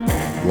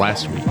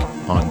last week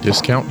on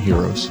Discount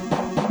Heroes.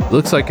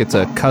 Looks like it's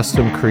a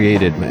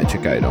custom-created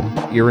magic item.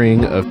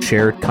 Earring of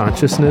shared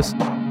consciousness.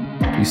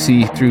 You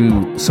see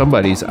through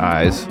somebody's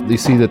eyes, you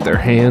see that their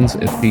hands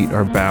and feet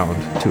are bound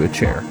to a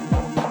chair.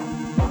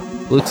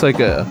 Looks like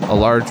a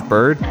large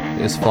bird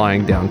is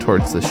flying down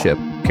towards the ship,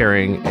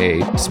 carrying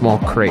a small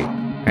crate,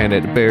 and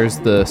it bears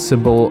the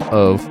symbol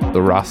of the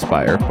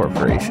Rothspire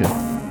Corporation.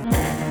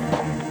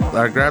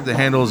 I grabbed the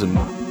handles and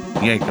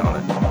yanked on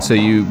it. So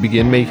you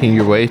begin making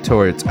your way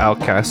towards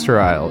Alcaster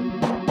Isle.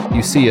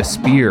 You see a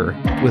spear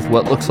with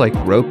what looks like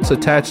ropes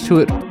attached to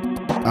it.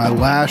 I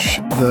lash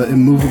the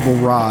immovable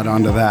rod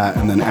onto that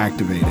and then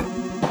activate it.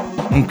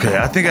 Okay,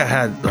 I think I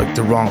had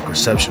the wrong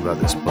perception about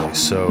this place,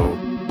 so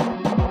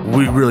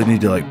we really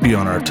need to be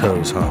on our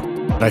toes, huh?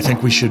 I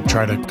think we should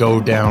try to go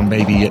down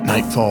maybe at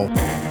nightfall.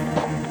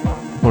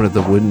 One of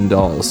the wooden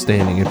dolls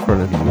standing in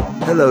front of you.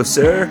 Hello,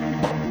 sir.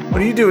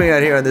 What are you doing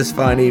out here on this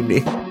fine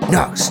evening?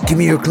 Nox, give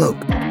me your cloak.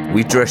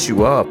 We dress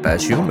you up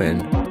as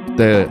human.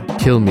 They'll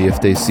kill me if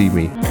they see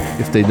me,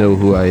 if they know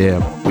who I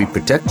am. We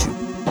protect you.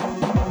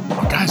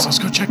 Oh, guys, let's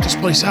go check this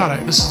place out.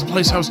 This is the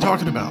place I was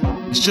talking about.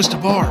 It's just a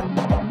bar.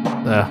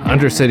 The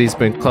Undercity's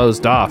been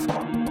closed off.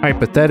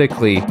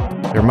 Hypothetically,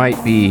 there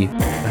might be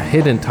a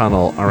hidden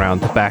tunnel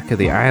around the back of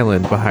the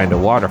island behind a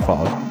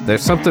waterfall.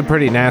 There's something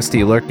pretty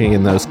nasty lurking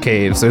in those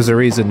caves. There's a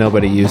reason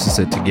nobody uses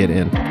it to get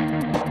in.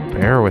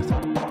 Bear with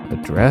a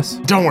dress?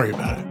 Don't worry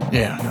about it.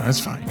 Yeah, no, that's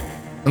fine.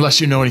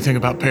 Unless you know anything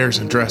about pears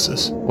and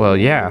dresses. Well,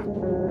 yeah.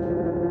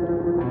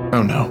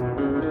 Oh, no.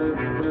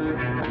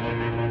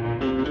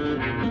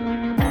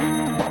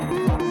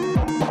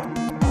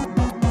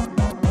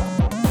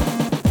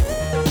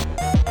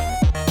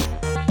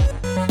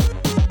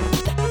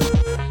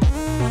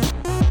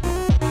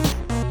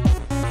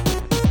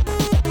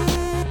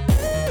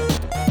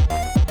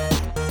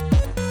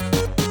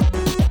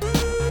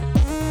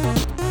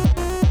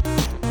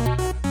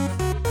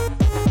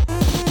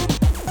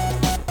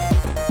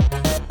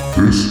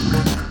 This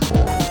week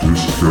on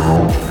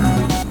Discount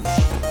Heroes.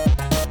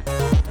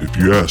 If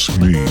you ask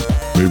me,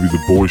 maybe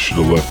the boy should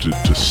have left it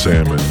to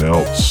Salmon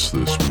else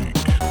this week.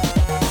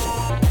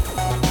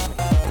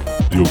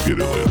 You'll get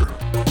it later.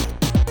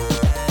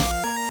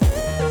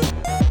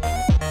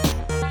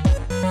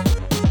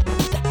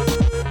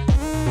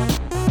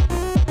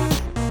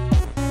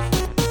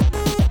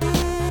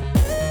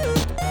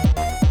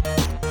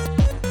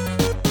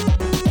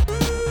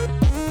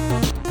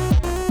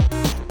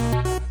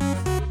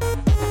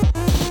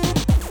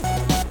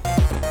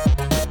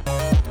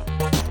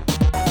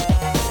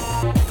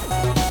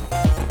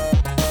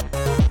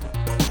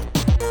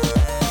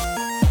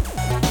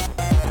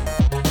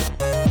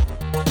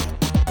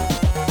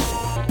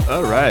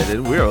 All right,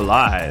 and we're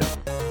live.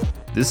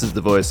 This is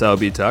the voice I'll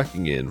be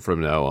talking in from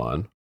now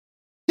on.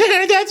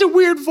 That's a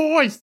weird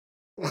voice.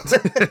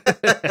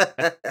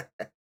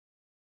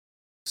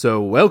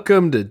 So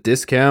welcome to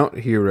Discount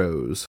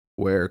Heroes,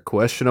 where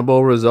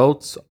questionable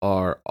results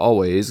are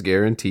always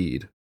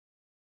guaranteed.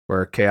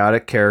 We're a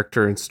chaotic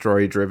character and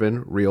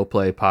story-driven real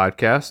play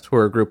podcast.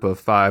 We're a group of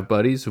 5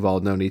 buddies who've all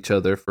known each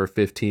other for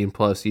 15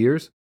 plus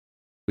years.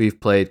 We've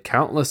played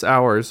countless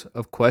hours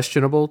of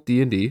questionable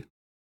D&D,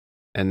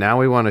 and now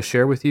we want to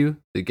share with you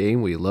the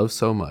game we love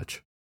so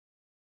much.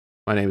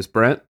 My name is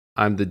Brent.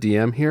 I'm the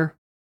DM here.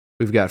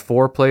 We've got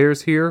 4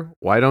 players here.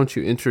 Why don't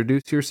you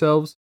introduce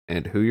yourselves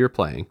and who you're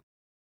playing?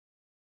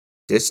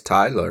 It's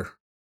Tyler.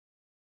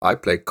 I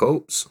play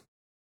Copes,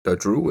 the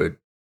druid.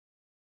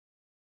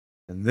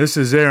 And this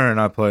is Aaron.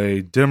 I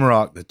play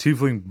Dimrock, the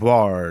Tiefling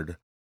Bard.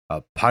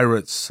 A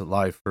pirate's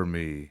life for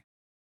me.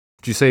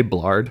 Did you say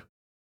Blard?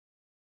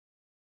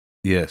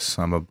 Yes,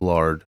 I'm a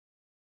Blard.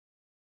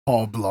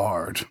 All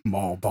blard,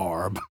 maul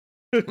barb.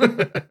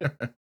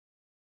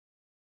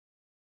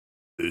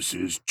 This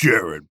is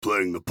Jared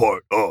playing the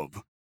part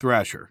of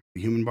Thrasher,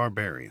 the human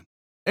barbarian.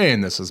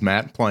 And this is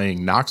Matt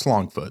playing Nox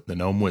Longfoot, the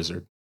gnome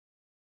wizard.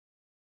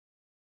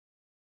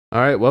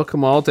 All right,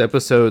 welcome all to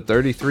episode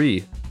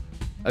 33.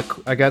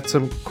 I got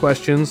some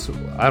questions.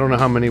 I don't know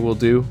how many we'll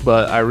do,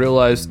 but I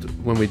realized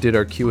when we did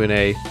our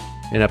Q&A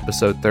in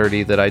episode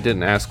 30 that I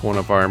didn't ask one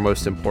of our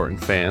most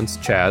important fans,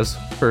 Chaz,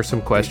 for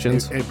some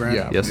questions. Hey Brent.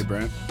 Yeah. Yes. Hey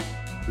Brent.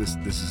 This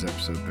is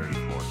episode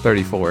 34.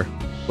 34.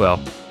 Well,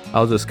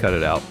 I'll just cut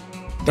it out.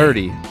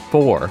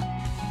 34.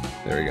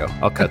 There we go.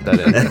 I'll cut that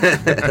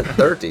in.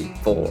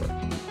 34.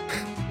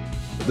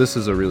 This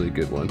is a really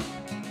good one.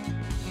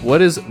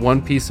 What is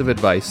one piece of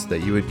advice that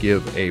you would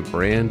give a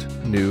brand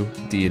new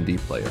D&D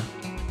player?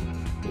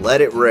 Let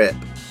it rip.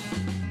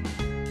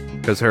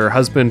 Because her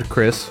husband,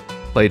 Chris,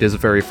 played his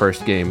very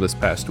first game this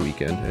past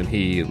weekend, and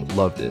he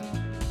loved it.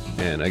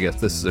 And I guess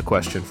this is a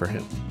question for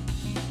him.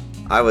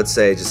 I would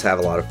say just have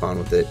a lot of fun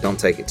with it. Don't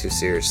take it too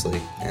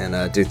seriously.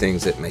 And do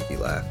things that make you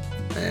laugh.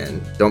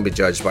 And don't be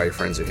judged by your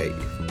friends who hate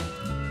you.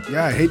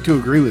 Yeah, I hate to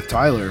agree with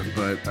Tyler,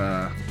 but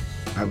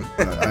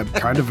I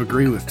kind of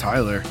agree with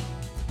Tyler.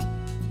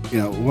 You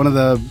know, one of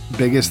the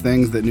biggest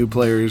things that new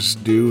players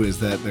do is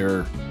that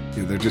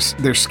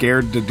they're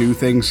scared to do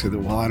things. So that,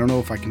 well, I don't know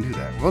if I can do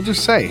that. Well,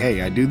 just say,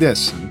 hey, I do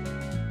this, and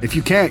If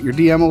you can't, your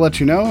DM will let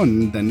you know,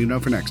 and then you know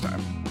for next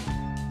time.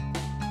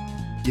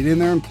 Get in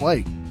there and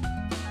play.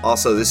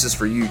 Also, this is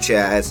for you,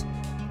 Chaz.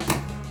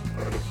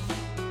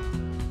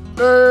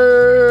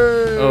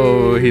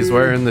 Oh, he's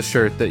wearing the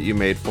shirt that you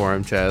made for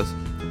him, Chaz.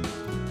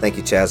 Thank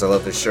you, Chaz. I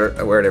love this shirt.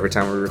 I wear it every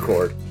time we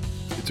record.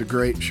 It's a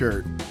great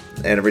shirt.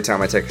 And every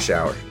time I take a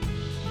shower.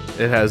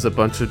 It has a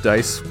bunch of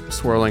dice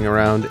swirling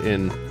around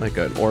in like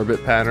an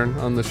orbit pattern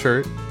on the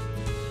shirt.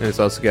 And it's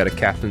also got a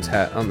captain's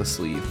hat on the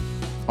sleeve.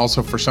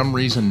 Also, for some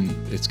reason,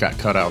 it's got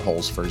cutout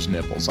holes for his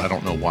nipples. I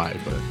don't know why,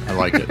 but I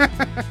like it.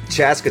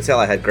 Chaz could tell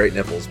I had great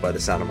nipples by the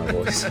sound of my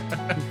voice.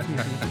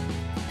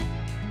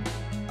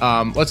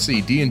 Let's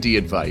see, D&D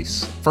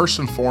advice. First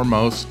and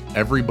foremost,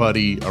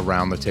 everybody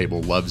around the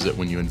table loves it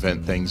when you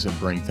invent things and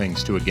bring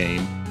things to a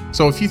game.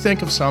 So if you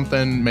think of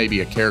something, maybe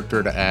a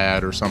character to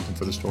add or something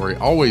for the story,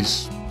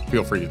 always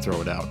feel free to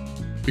throw it out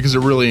because it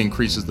really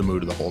increases the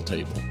mood of the whole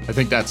table. I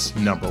think that's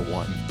number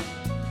one.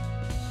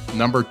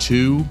 Number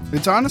two,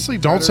 It's honestly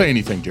don't better- say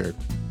anything, Jared.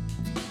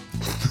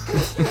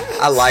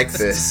 I like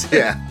this.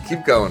 Yeah,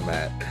 keep going,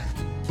 Matt.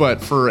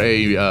 But for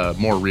a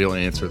more real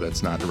answer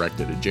that's not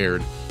directed at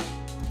Jared,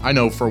 I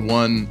know for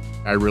one,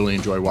 I really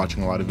enjoy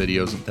watching a lot of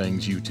videos and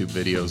things, YouTube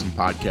videos and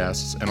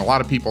podcasts, and a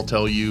lot of people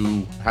tell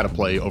you how to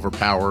play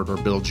overpowered or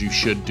builds you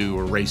should do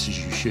or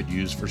races you should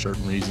use for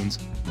certain reasons.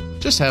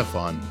 Just have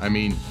fun. I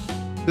mean,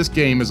 this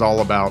game is all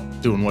about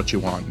doing what you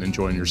want and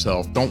enjoying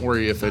yourself. Don't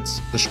worry if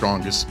it's the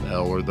strongest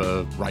spell or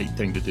the right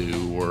thing to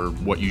do or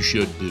what you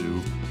should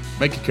do.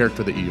 Make a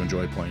character that you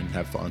enjoy playing.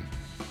 Have fun.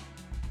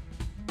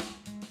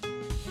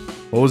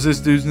 What was this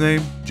dude's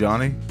name?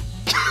 Johnny?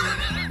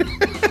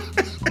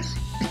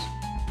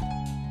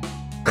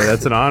 Well,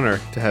 that's an honor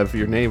to have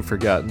your name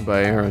forgotten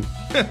by Aaron.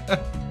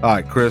 All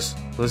right, Chris,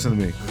 listen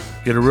to me.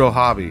 Get a real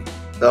hobby.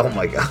 Oh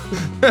my god.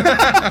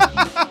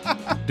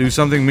 Do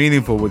something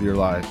meaningful with your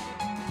life.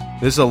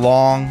 This is a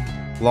long,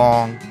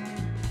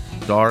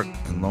 dark,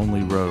 and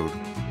lonely road.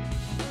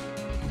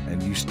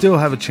 And you still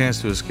have a chance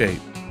to escape.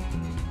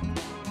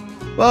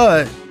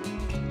 But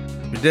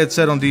you're dead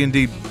set on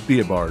D&D,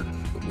 be a bard.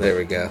 There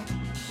we go.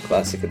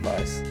 Classic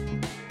advice.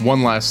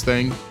 One last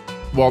thing.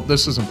 Well,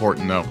 this is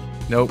important, though.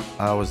 Nope,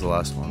 I was the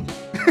last one.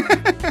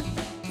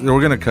 We're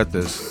going to cut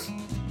this.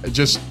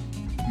 Just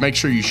make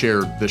sure you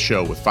share the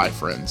show with 5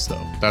 friends,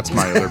 though. That's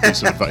my other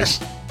piece of advice.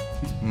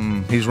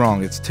 He's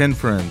wrong. It's 10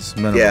 friends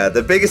minimum. Yeah,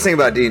 the biggest thing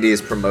about D&D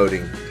is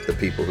promoting the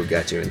people who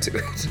got you into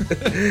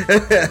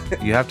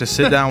it. You have to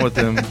sit down with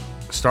them,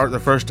 start the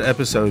first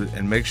episode,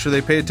 and make sure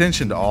they pay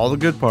attention to all the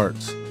good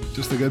parts.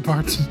 Just the good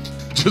parts.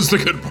 Just the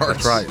good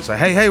parts. That's right. So,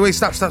 hey, wait,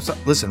 stop.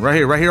 Listen, right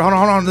here. Hold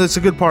on. That's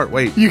a good part.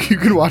 Wait. You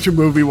can watch a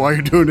movie while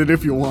you're doing it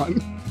if you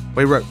want.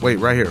 Wait,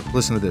 right here.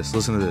 Listen to this.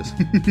 Do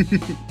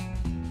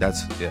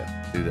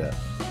that.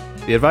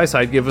 The advice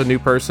I'd give a new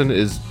person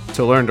is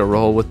to learn to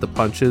roll with the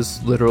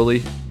punches,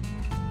 literally.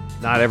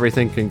 Not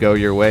everything can go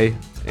your way,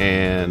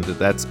 and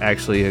that's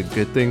actually a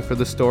good thing for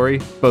the story.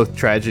 Both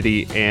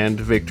tragedy and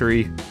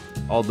victory.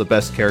 All the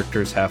best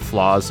characters have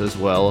flaws as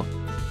well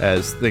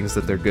as things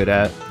that they're good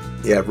at.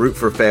 Yeah, root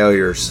for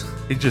failures.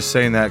 He's just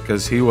saying that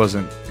because he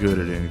wasn't good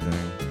at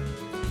anything.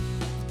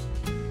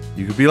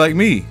 You could be like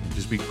me.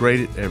 Just be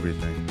great at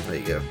everything. There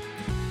you go.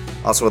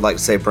 Also would like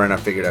to say, Brent, I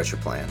figured out your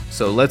plan.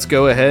 So let's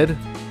go ahead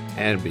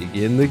and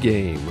begin the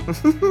game.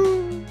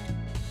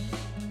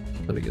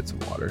 Let me get some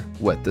water.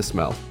 Wet this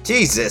mouth.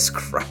 Jesus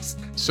Christ.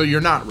 So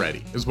you're not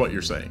ready, is what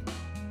you're saying.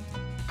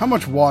 How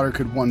much water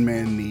could one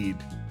man need?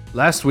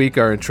 Last week,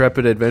 our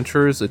intrepid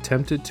adventurers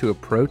attempted to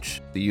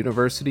approach the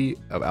University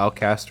of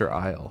Alcaster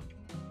Isle,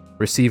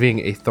 receiving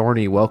a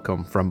thorny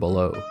welcome from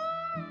below.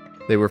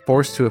 They were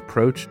forced to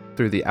approach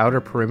through the outer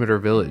perimeter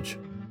village,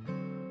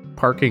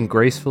 parking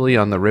gracefully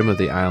on the rim of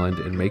the island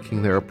and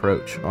making their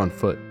approach on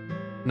foot.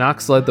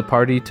 Knox led the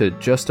party to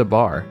just a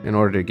bar in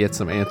order to get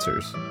some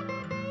answers.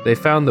 They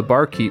found the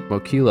barkeep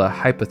Mokila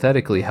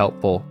hypothetically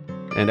helpful,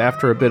 and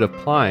after a bit of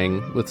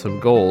plying with some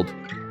gold,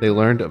 they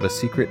learned of a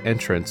secret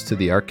entrance to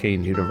the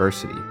Arcane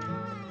University.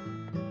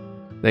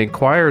 They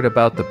inquired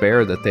about the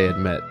bear that they had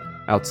met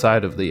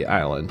outside of the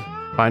island,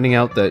 finding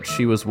out that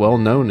she was well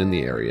known in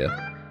the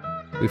area.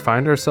 We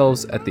find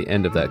ourselves at the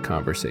end of that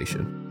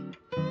conversation.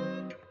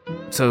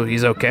 So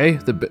he's okay?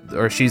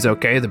 Or she's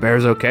okay? The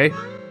bear's okay?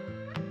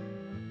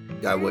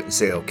 I wouldn't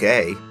say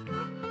okay.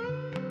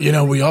 You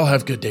know, we all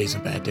have good days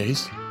and bad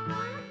days.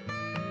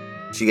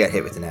 She got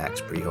hit with an axe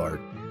pretty hard.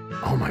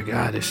 Oh my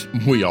god,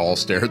 We all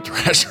stare at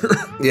Thrasher.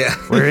 Yeah.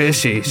 where is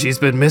she? She's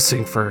been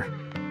missing for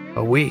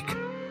a week.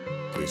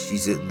 Yeah,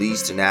 she's at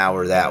least an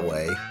hour that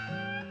way.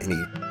 And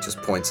he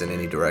just points in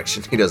any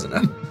direction. He doesn't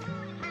know.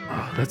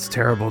 Oh, that's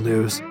terrible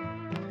news.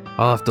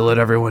 I'll have to let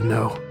everyone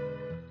know.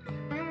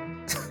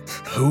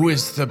 Who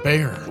is the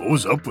bear? What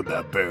was up with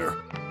that bear?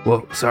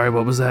 Whoa, sorry,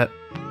 what was that?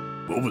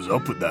 What was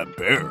up with that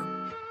bear?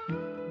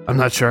 I'm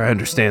not sure I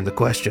understand the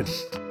question.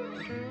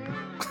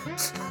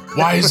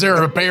 Why is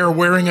there a bear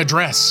wearing a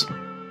dress?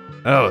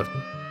 Oh,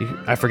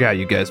 I forgot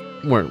you guys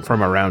weren't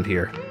from around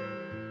here.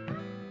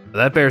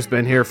 That bear's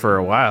been here for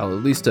a while,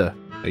 at least a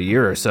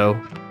year or so.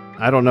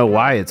 I don't know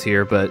why it's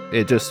here, but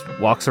it just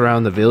walks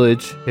around the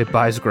village, it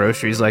buys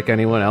groceries like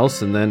anyone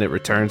else, and then it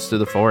returns to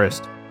the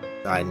forest.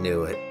 I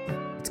knew it.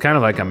 It's kind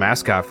of like a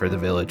mascot for the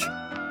village.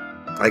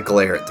 I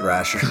glare at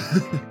Thrasher.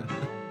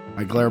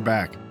 I glare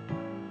back.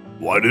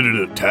 Why did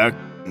it attack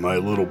my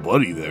little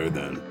buddy there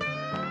then?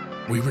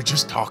 We were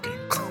just talking.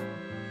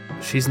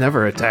 She's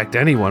never attacked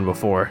anyone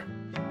before.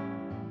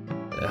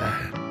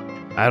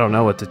 I don't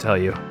know what to tell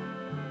you.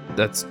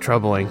 That's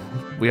troubling.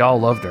 We all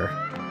loved her.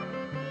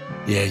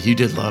 Yeah, you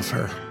did love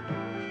her.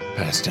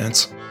 Past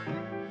tense.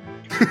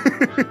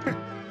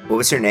 What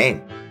was her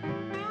name?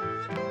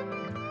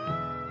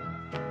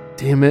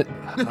 Damn it.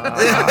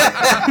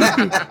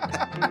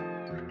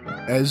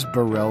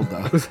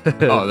 Esmeralda.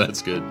 Oh,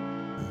 that's good.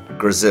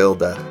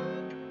 Griselda.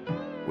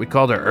 We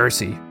called her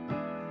Ursi.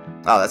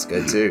 Oh, that's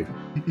good too.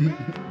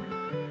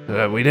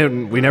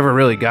 We never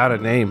really got a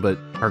name, but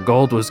her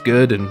gold was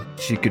good and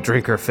she could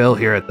drink her fill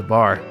here at the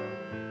bar.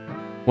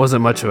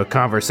 Wasn't much of a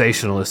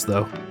conversationalist,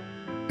 though.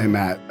 Hey,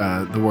 Matt,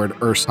 the word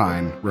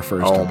Ursine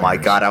refers to Oh my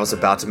bears. god, I was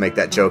about to make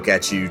that joke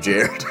at you,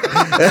 Jared.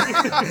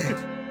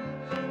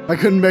 I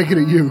couldn't make it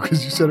at you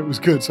because you said it was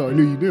good, so I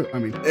knew you knew. I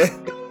mean,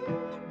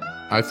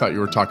 I thought you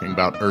were talking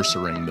about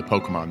Ursaring, the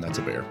Pokemon that's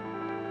a bear.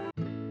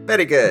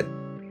 Very good.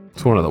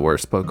 It's one of the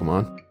worst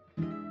Pokemon.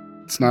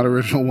 it's not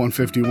original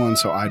 151,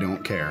 so I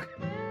don't care.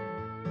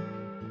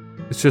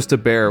 It's just a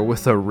bear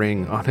with a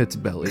ring on its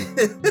belly.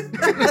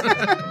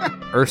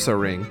 Ursa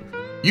ring.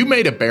 You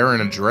made a bear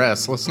in a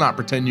dress. Let's not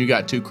pretend you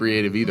got too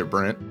creative either,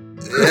 Brent.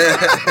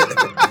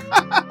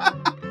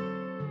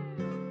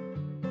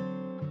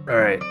 All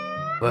right.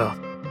 Well,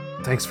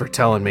 thanks for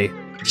telling me.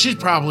 She's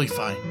probably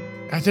fine.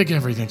 I think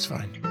everything's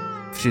fine.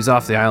 If she's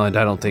off the island,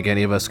 I don't think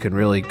any of us can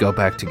really go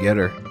back to get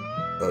her.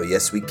 Oh,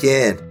 yes, we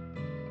can.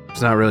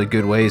 There's not really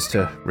good ways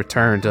to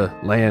return to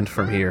land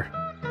from here.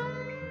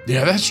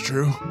 Yeah, that's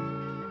true.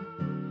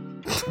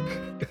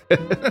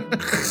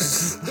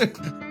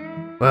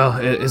 Well,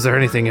 is there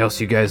anything else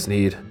you guys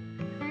need?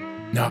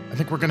 No, I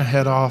think we're gonna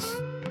head off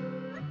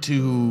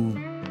to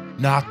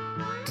not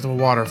the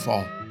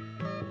waterfall.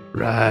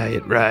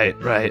 Right.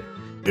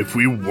 If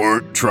we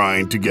weren't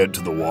trying to get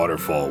to the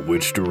waterfall,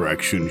 which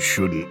direction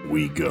shouldn't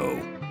we go?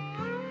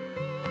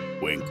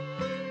 Wink.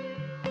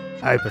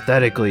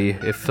 Hypothetically,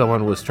 if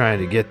someone was trying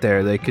to get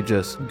there, they could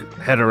just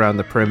head around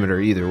the perimeter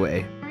either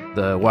way.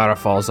 The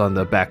waterfall's on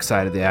the back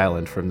side of the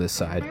island from this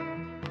side.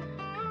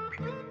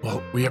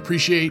 Well, we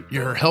appreciate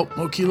your help,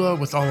 Mokila,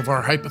 with all of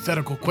our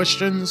hypothetical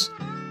questions.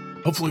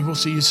 Hopefully we'll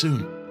see you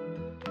soon.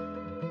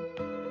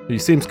 He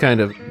seems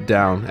kind of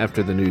down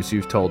after the news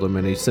you've told him,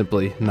 and he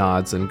simply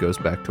nods and goes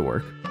back to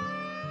work.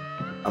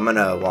 I'm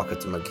gonna walk up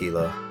to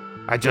Makila.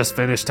 I just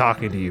finished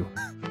talking to you.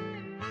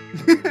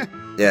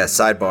 Yeah,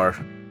 sidebar.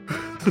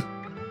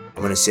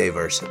 I'm gonna save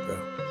Ursa, bro.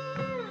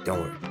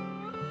 Don't worry.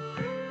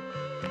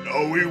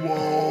 No, we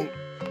won't.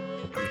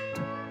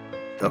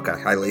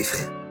 Okay, I leave.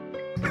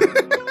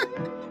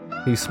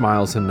 He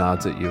smiles and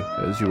nods at you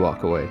as you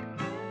walk away.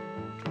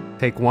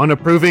 Take one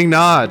approving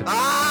nod.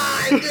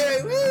 Ah, I did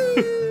it!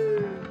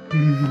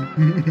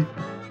 Woo!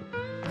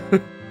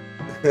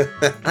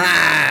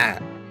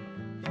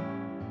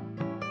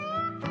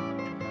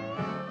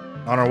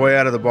 On our way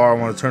out of the bar, I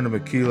want to turn to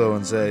Makilo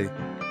and say,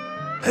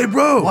 "Hey,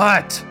 bro!"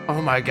 What?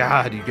 Oh my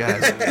god, you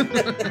guys.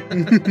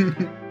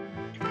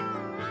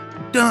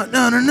 No.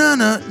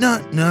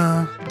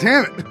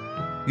 Damn it!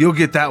 You'll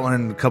get that one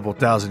in a couple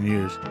thousand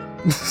years.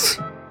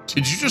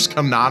 Did you just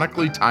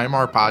canonically time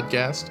our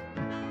podcast?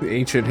 The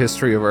ancient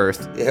history of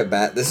Earth. Yeah,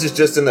 Matt, this is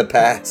just in the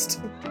past.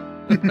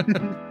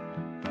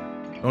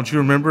 Don't you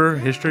remember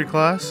history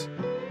class?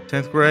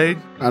 10th grade?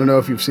 I don't know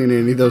if you've seen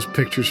any of those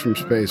pictures from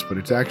space, but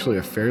it's actually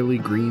a fairly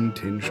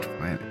green-tinged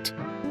planet.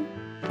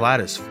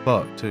 Flat as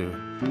fuck, too.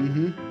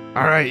 Mm-hmm.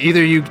 All right,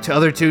 either you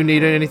other two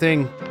need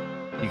anything?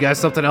 You got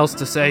something else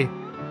to say?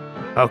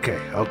 Okay,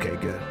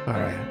 good. All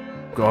right,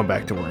 going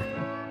back to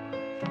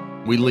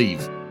work. We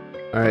leave.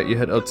 All right, you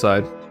head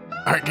outside.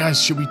 All right,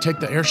 guys, should we take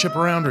the airship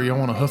around or you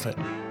want to hoof it?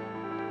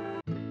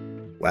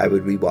 Why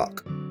would we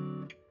walk?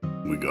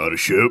 We got a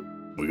ship.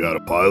 We got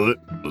a pilot.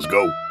 Let's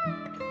go.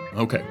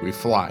 Okay, we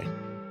fly.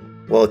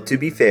 Well, to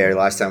be fair,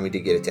 last time we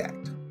did get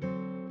attacked.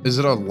 Is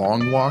it a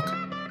long walk?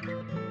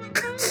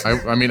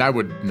 I mean, I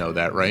would know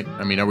that, right?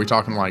 I mean, are we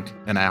talking like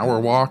an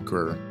hour walk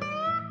or?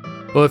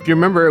 Well, if you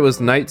remember, it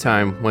was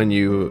nighttime when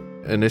you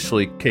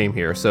initially came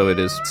here, so it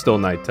is still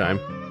nighttime.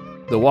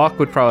 The walk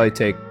would probably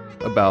take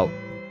about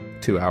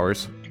 2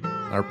 hours.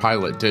 Our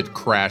pilot did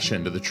crash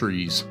into the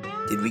trees.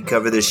 Did we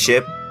cover the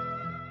ship?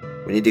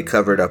 We need to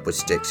cover it up with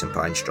sticks and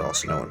pine straw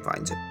so no one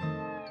finds it.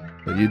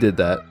 But you did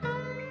that.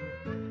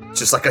 It's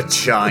just like a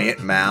giant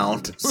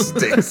mound of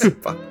sticks.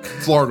 Fuck.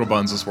 Florgo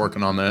Buns is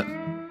working on that.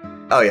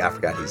 Oh yeah, I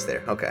forgot he's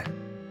there. Okay.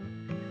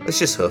 Let's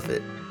just hoof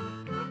it.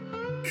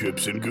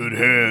 Ship's in good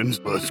hands.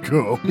 Let's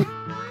go.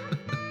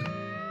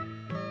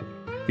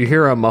 You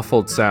hear a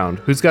muffled sound.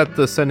 Who's got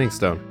the sending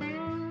stone?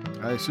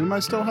 I assume I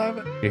still have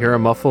it. You hear a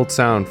muffled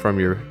sound from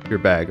your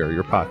bag or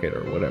your pocket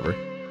or whatever.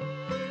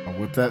 I'll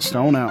whip that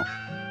stone out.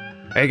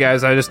 Hey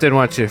guys, I just didn't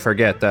want you to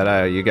forget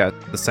that you got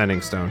the sending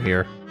stone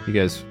here. You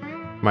guys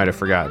might have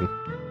forgotten.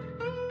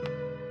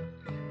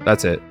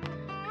 That's it.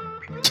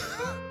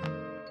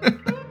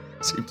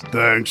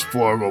 Thanks,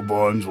 Flargle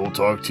Buns. We'll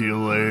talk to you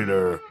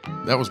later.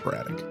 That was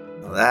Braddock.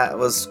 That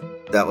was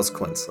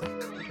Quincy.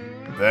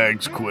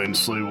 Thanks,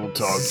 Quincy. We'll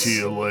talk to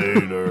you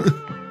later.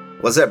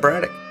 Was that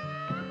Braddock?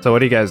 So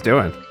what are you guys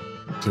doing?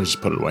 So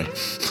just put it away.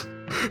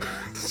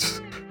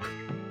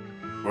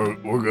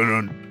 We're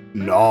gonna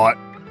not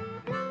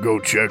go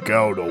check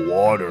out a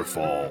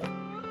waterfall.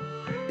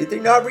 Did they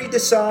not read the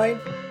sign?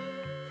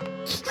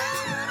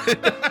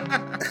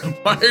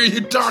 Why are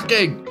you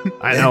talking?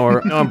 I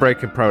know I'm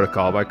breaking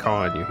protocol by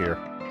calling you here.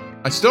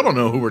 I still don't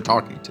know who we're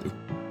talking to.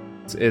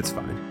 It's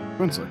fine.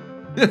 Quincy.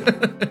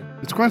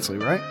 It's Quincy,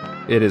 right?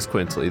 It is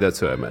Quincy. That's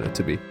who I meant it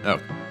to be. Oh.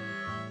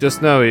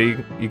 Just know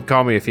you can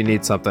call me if you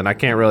need something. I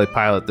can't really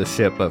pilot this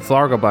ship, but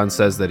Flargobun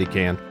says that he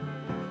can.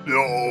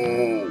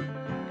 No.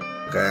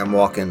 Okay, I'm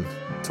walking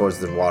towards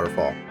the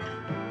waterfall.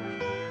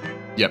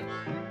 Yep.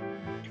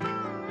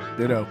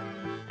 Ditto.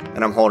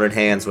 And I'm holding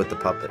hands with the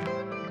puppet.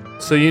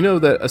 So you know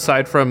that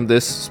aside from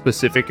this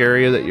specific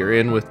area that you're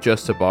in with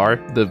just a bar,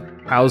 the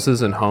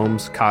houses and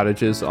homes,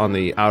 cottages on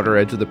the outer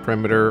edge of the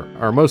perimeter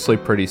are mostly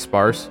pretty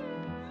sparse.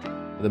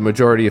 The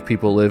majority of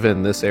people live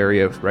in this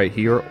area right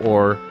here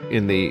or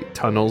in the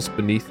tunnels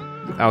beneath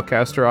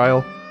Alcaster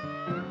Isle.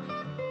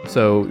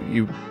 So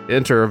you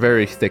enter a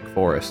very thick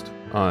forest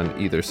on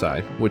either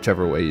side,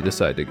 whichever way you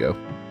decide to go.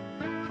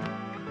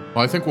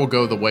 Well, I think we'll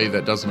go the way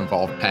that doesn't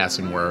involve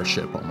passing where our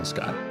ship almost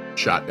got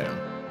shot down.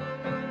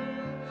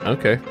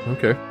 Okay.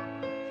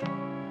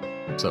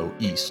 So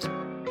east.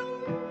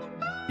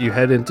 You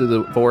head into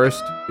the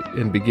forest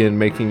and begin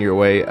making your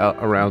way out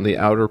around the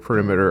outer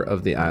perimeter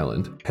of the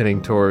island,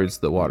 heading towards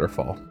the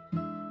waterfall.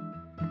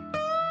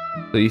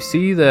 So you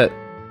see that...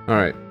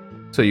 Alright,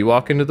 so you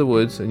walk into the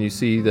woods and you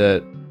see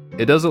that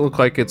it doesn't look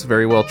like it's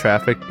very well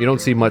trafficked. You don't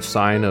see much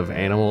sign of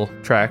animal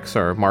tracks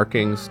or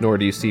markings, nor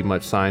do you see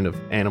much sign of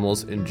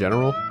animals in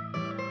general.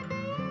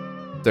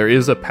 There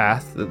is a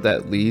path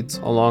that leads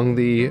along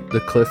the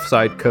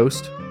cliffside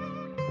coast.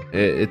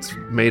 It's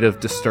made of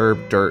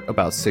disturbed dirt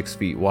about 6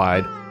 feet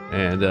wide,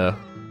 and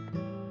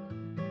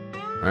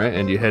alright,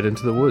 and you head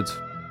into the woods.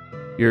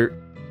 You're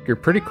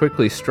pretty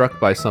quickly struck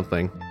by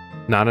something,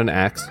 not an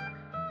axe,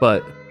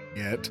 but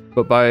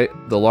by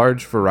the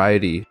large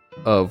variety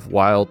of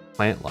wild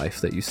plant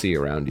life that you see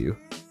around you.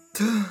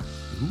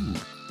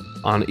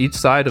 On each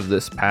side of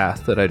this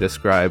path that I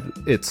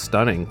described, it's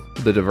stunning,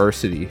 the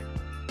diversity.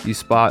 You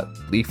spot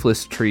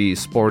leafless trees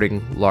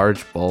sporting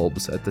large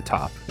bulbs at the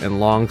top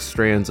and long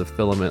strands of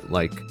filament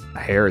like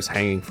hairs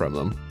hanging from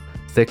them.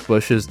 Thick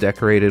bushes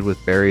decorated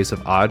with berries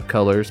of odd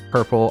colors,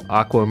 purple,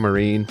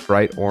 aquamarine,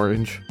 bright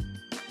orange.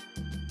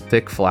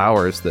 Thick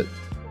flowers that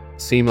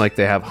seem like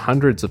they have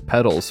hundreds of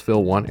petals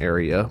fill one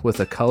area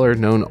with a color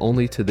known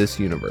only to this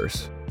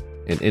universe,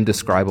 an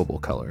indescribable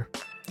color.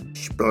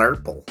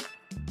 Splurple.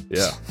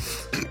 Yeah.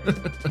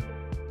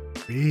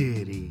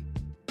 Pretty.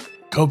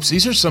 Copes,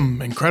 these are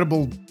some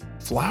incredible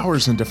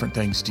flowers and different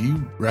things. Do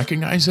you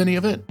recognize any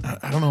of it?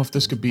 I don't know if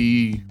this could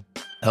be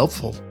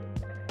helpful.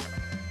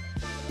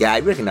 Yeah, I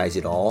recognize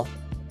it all.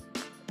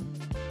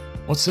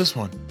 What's this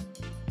one?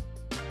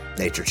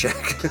 Nature check.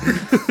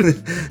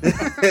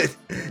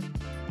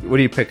 What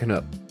are you picking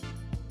up?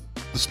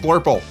 The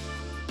splurple.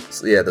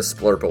 Yeah, the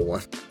splurple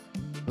one.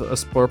 A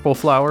splurple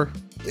flower?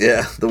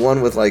 Yeah, the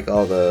one with like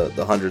all the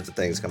hundreds of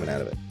things coming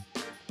out of it.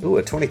 Ooh,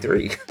 a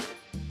 23.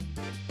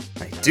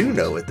 I do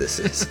know what this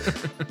is.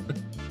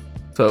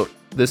 So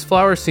this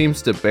flower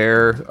seems to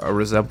bear a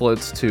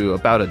resemblance to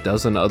about a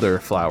dozen other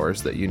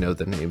flowers that you know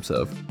the names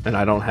of, and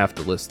I don't have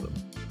to list them.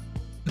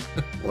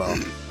 Well,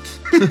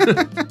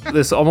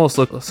 This almost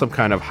looks like some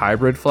kind of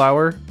hybrid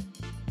flower.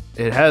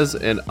 It has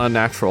an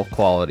unnatural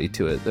quality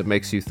to it that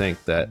makes you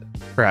think that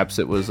perhaps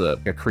it was a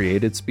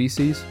created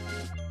species.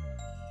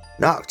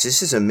 no,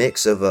 this is a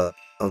mix of a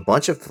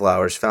bunch of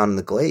flowers found in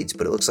the glades,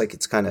 but it looks like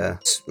it's kind of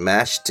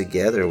smashed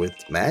together with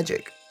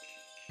magic.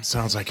 It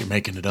sounds like you're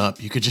making it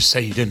up. You could just say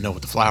you didn't know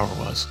what the flower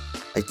was.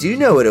 I do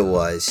know what it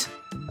was.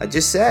 I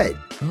just said.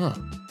 Huh.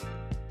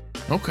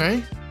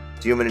 Okay.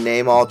 Do you want me to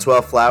name all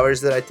 12 flowers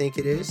that I think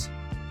it is?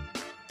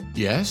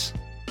 Yes.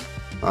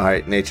 All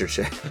right, nature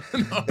check.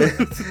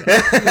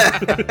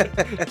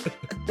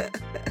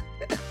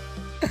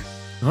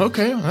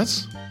 Okay, well,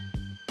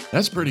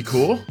 that's pretty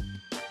cool.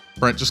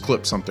 Brent just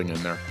clipped something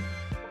in there.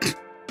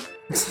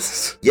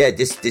 Yeah,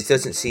 this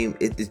doesn't seem...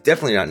 It's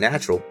definitely not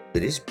natural.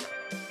 It is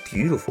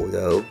beautiful,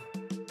 though.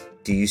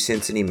 Do you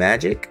sense any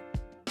magic?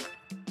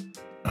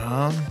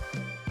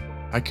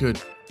 I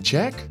could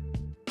check.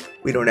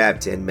 We don't have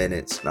 10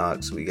 minutes,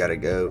 Knox. We gotta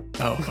go.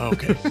 Oh,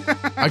 okay.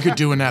 I could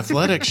do an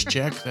athletics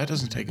check. That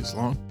doesn't take as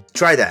long.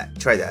 Try that.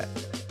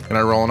 Can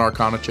I roll an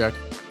Arcana check?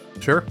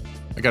 Sure.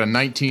 I got a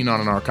 19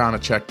 on an Arcana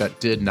check that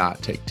did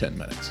not take 10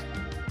 minutes.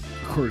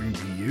 According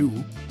to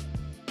you.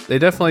 They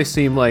definitely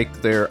seem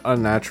like they're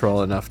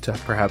unnatural enough to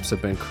perhaps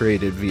have been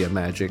created via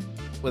magic.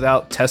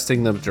 Without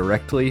testing them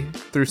directly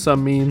through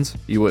some means,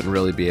 you wouldn't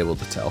really be able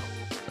to tell.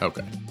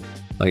 Okay.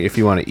 Like, if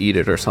you want to eat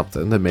it or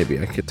something, then maybe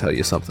I could tell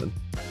you something.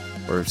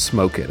 Or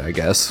smoke it, I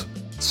guess.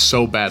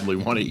 So badly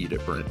want to eat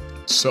it, Brent.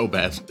 So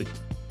badly.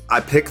 I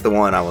pick the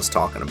one I was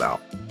talking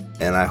about,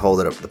 and I hold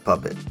it up to the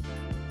puppet.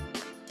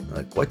 I'm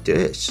like, what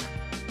dish?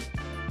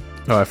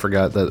 Oh, I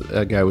forgot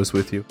that guy was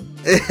with you.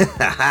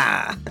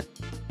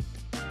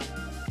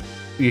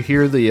 You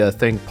hear the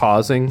thing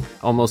pausing,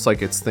 almost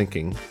like it's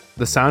thinking.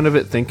 The sound of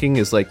it thinking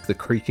is like the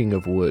creaking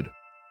of wood.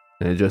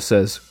 And it just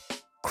says,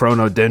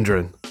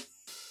 chronodendron.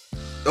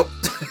 Oh.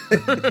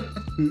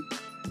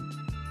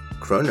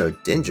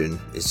 Chronodendron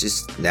is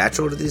just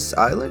natural to this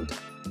island?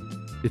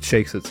 It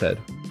shakes its head.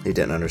 He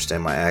didn't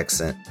understand my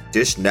accent.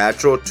 Just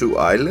natural to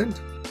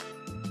island?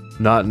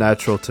 Not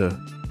natural to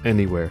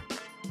anywhere.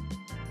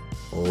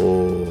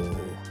 Oh.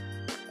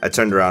 I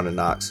turned around to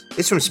Knox.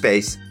 It's from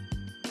space.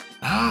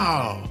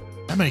 Oh,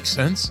 that makes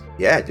sense.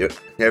 Yeah, dude.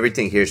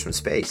 Everything here's from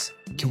space.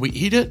 Can we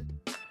eat it?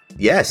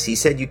 Yes, he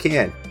said you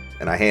can.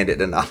 And I hand it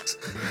to Knox.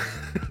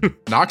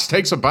 Knox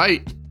takes a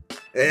bite.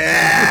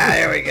 Yeah,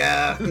 there we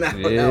go. Now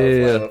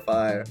we're on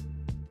fire.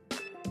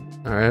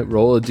 All right,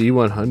 roll a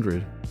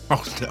D100.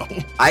 Oh, no.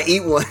 I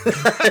eat one.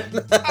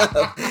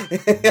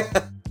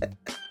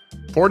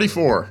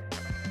 44.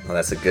 Well,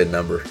 that's a good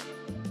number.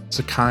 It's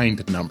a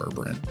kind number,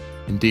 Brent.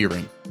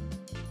 Endearing.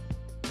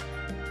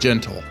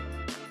 Gentle.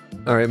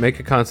 All right, make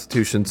a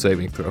Constitution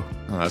saving throw.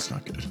 Oh, that's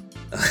not good.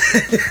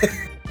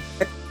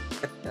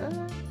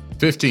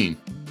 15.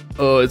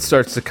 Oh, it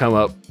starts to come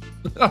up.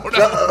 Oh,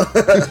 no.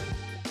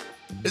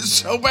 It's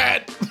so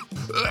bad.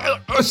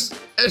 It's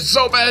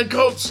so bad,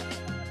 Copes.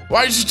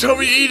 Why did you tell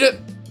me to eat it?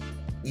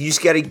 You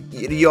just gotta,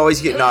 you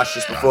always get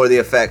nauseous before the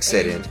effects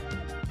set in.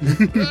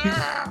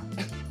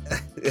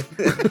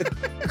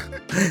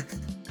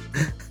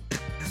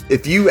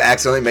 If you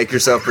accidentally make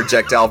yourself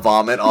projectile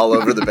vomit all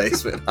over the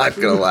basement, I'm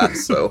gonna laugh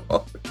so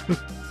hard.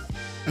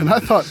 And I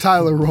thought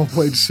Tyler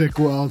roleplayed sick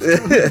well.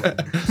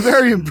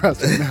 Very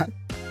impressive, Matt.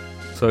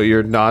 So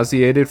you're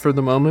nauseated for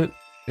the moment,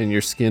 and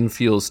your skin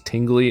feels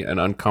tingly and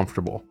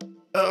uncomfortable.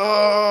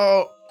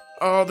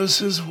 Oh,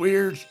 this is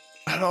weird.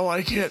 I don't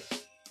like it.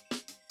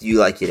 Do you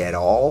like it at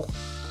all?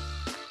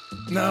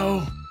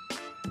 No,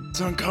 it's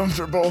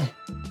uncomfortable.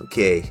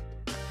 Okay.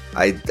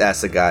 I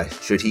asked the guy,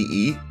 should he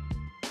eat?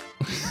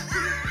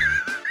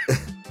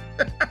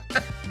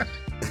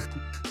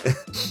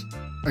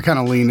 I kind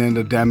of lean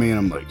into Demi and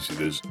I'm like, see,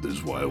 this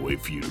is why I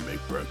wait for you to make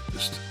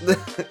breakfast.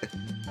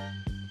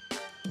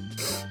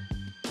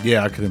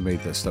 Yeah, I could have made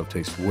that stuff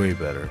taste way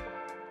better.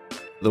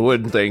 The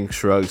wooden thing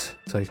shrugs.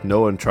 It's like,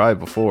 no one tried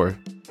before.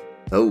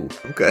 Oh,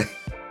 okay.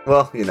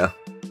 Well, you know.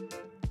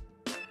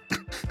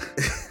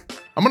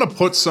 I'm going to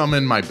put some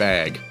in my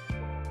bag.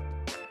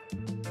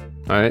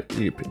 All right,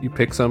 you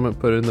pick some and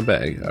put it in the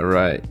bag. All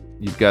right,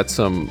 you've got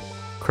some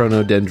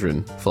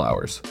chronodendron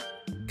flowers.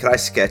 Can I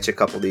sketch a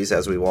couple of these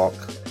as we walk?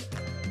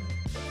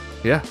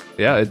 Yeah,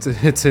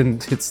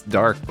 it's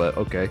dark, but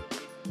okay.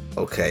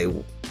 Okay.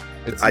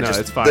 It's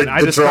it's fine.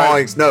 The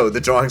drawings,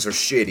 the drawings are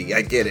shitty.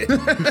 I get it.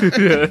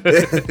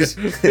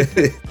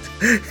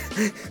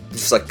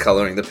 Just like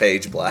coloring the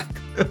page black.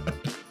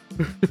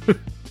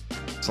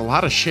 It's a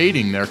lot of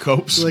shading there,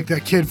 Copes. Like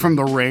that kid from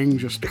The Ring,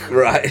 just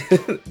Right.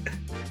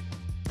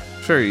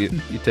 Sure, you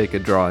take a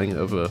drawing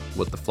of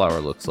what the flower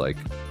looks like.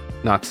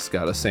 Knox has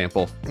got a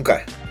sample.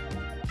 Okay.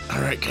 All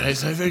right,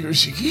 guys, I think we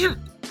should keep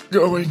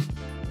going.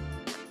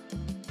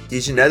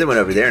 There's another one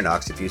over there,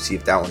 Knox, if you see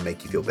if that one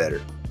make you feel better.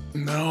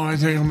 No, I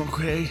think I'm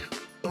okay.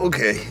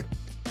 Okay.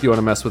 Do you want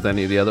to mess with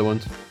any of the other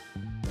ones?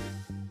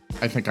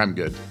 I think I'm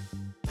good.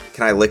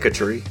 Can I lick a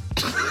tree?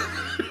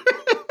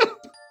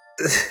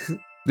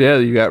 Yeah,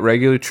 you got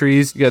regular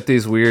trees. You got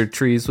these weird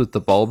trees with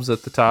the bulbs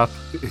at the top.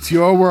 it's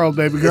your world,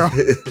 baby girl.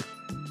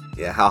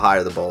 Yeah, how high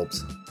are the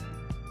bulbs?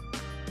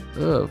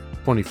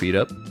 20 feet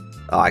up.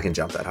 Oh, I can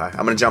jump that high.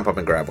 I'm going to jump up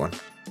and grab one.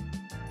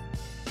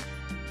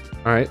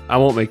 All right, I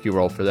won't make you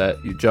roll for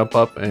that. You jump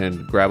up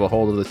and grab a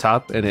hold of the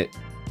top, and it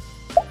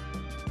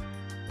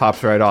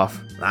pops right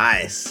off.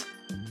 Nice.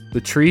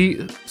 The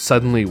tree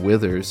suddenly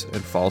withers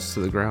and falls to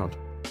the ground.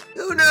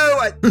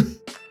 Oh, no.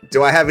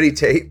 Do I have any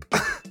tape?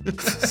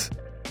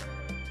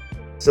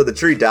 So the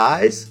tree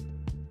dies?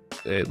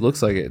 It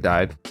looks like it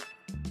died.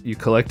 You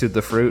collected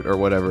the fruit or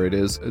whatever it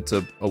is. It's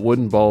a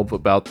wooden bulb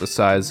about the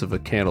size of a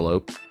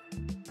cantaloupe.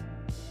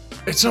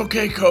 It's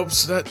okay,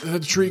 Copes. The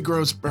tree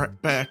grows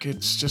back.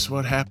 It's just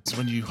what happens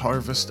when you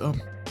harvest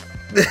them.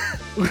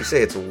 You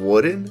say it's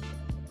wooden?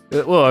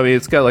 Well, I mean,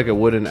 it's got like a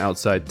wooden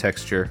outside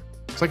texture,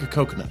 It's like a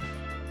coconut.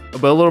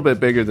 but a little bit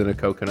bigger than a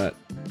coconut.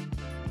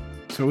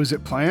 So is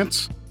it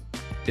plants?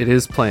 It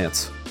is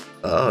plants.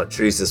 Oh,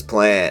 trees is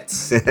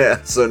plants.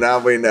 So now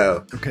we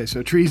know. Okay,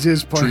 so trees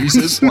is plants. Trees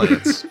is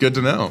plants. Good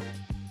to know.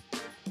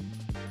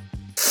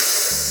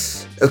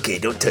 Okay,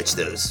 don't touch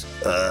those.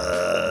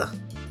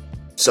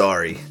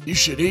 Sorry. You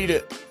should eat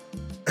it.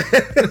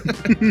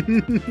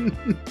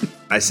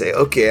 I say,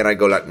 okay, and I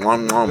go like,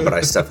 nom, nom, but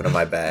I stuff it in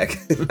my bag.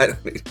 I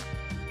don't need...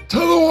 To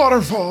the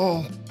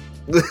waterfall.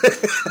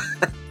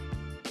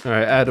 All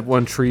right, add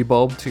one tree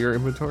bulb to your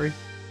inventory.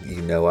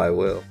 You know I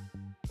will.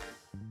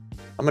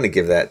 I'm going to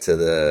give that to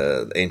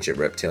the ancient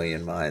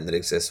reptilian mind that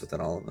exists within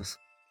all of us.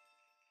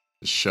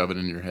 Just shove it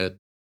in your head.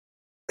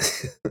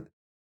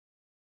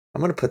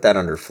 I'm going to put that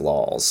under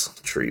flaws.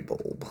 Tree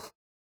bulb.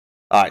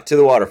 All right, to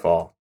the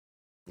waterfall.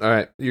 All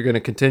right, you're going to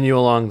continue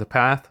along the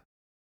path.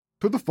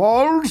 To the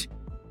falls.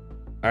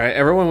 All right,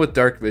 everyone with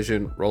dark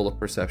vision, roll a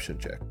perception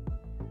check.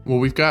 Well,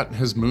 we've got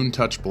his moon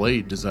touch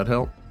blade. Does that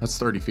help? That's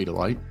 30 feet of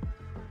light.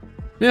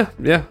 Yeah,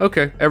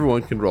 okay.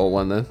 Everyone can roll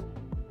one then.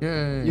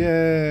 Yay.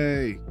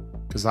 Yay.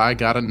 Because I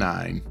got a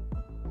 9.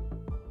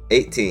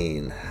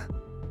 18.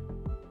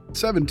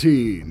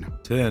 17.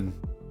 10.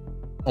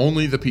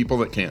 Only the people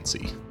that can't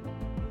see.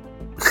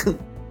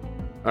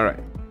 All right.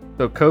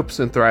 So Copes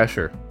and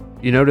Thrasher,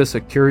 you notice a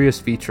curious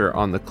feature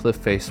on the cliff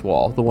face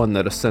wall, the one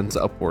that ascends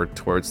upward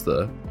towards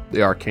the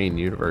Arcane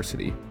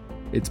University.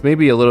 It's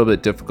maybe a little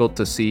bit difficult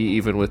to see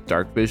even with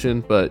dark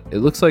vision, but it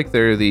looks like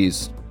there are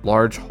these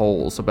large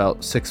holes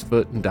about 6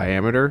 foot in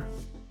diameter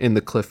in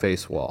the cliff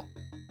face wall.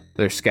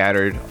 They're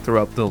scattered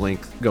throughout the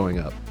length going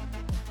up.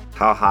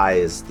 How high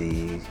is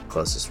the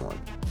closest one?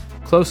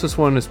 Closest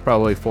one is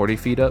probably 40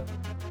 feet up,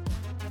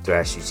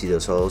 Thrash, you see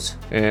those holes?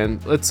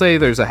 and let's say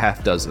there's a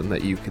half dozen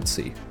that you can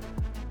see.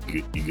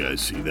 You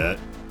guys see that?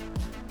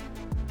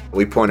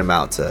 We point them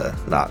out to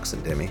Nox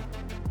and Demi.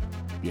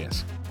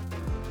 Yes.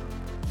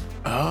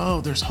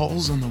 Oh, there's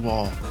holes in the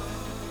wall.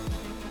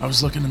 I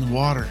was looking in the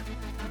water.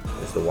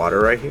 Is the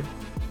water right here?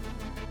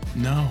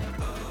 No.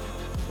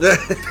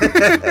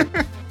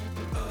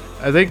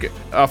 I think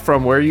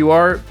from where you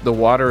are, the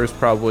water is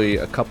probably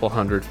a couple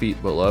hundred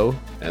feet below,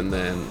 and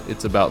then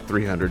it's about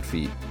 300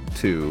 feet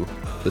to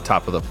the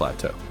top of the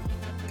plateau.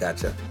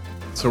 Gotcha.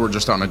 So we're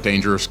just on a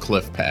dangerous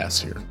cliff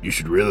pass here. You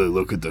should really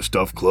look at the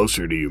stuff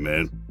closer to you,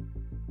 man.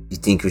 You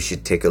think we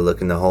should take a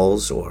look in the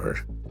holes, or...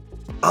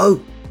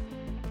 Oh!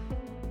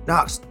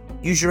 Nox,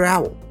 use your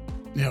owl.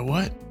 Yeah,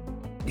 what?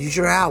 Use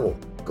your owl.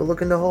 Go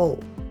look in the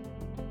hole.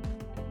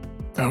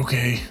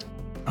 Okay.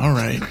 All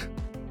right.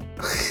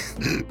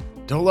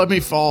 Don't let me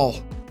fall.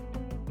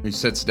 He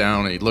sits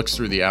down and he looks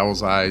through the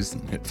owl's eyes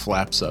and it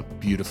flaps up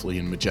beautifully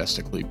and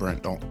majestically.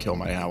 Brent, don't kill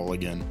my owl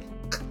again.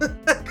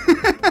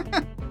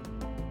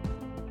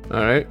 All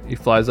right, he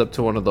flies up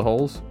to one of the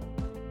holes.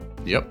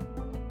 Yep.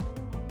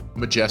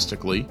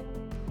 Majestically.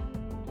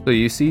 So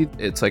you see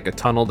it's like a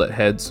tunnel that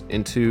heads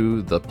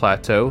into the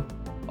plateau,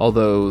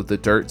 although the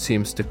dirt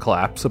seems to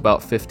collapse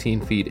about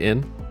 15 feet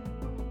in.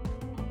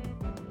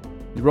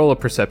 You roll a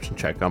perception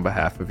check on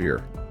behalf of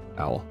your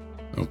owl.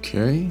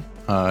 Okay.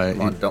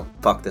 Come on, don't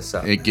fuck this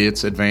up. It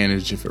gets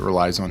advantage if it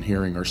relies on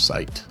hearing or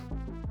sight.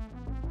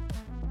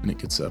 And it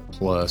gets a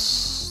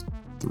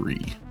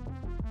 +3.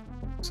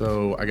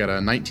 So I got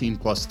a 19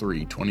 plus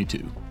 3,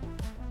 22.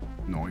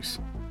 Nice.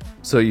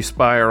 So you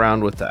spy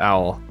around with the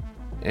owl,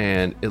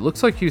 and it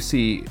looks like you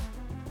see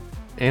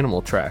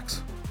animal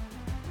tracks.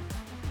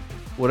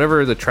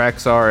 Whatever the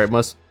tracks are,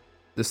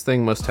 this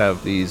thing must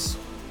have these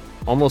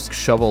almost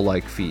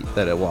shovel-like feet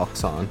that it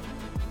walks on.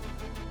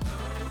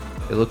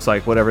 It looks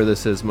like whatever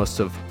this is must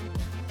have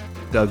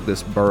dug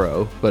this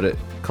burrow, but it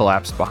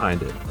collapsed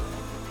behind it.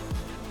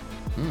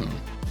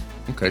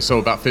 Okay, so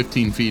about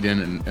 15 feet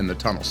in and the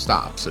tunnel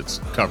stops. It's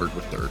covered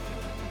with dirt.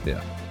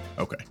 Yeah.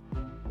 Okay.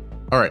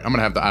 All right, I'm going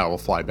to have the owl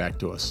fly back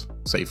to us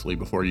safely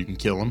before you can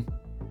kill him.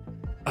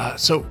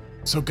 So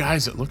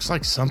guys, it looks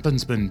like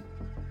something's been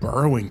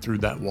burrowing through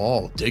that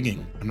wall,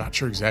 digging. I'm not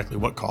sure exactly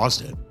what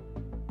caused it.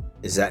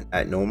 Is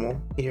that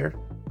normal here?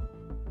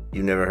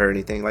 You never heard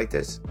anything like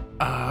this?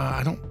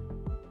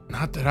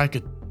 Not that I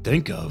could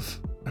think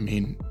of. I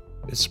mean,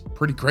 it's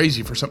pretty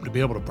crazy for something to be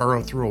able to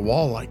burrow through a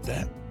wall like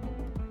that.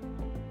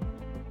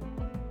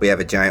 We have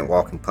a giant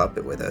walking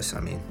puppet with us. I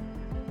mean,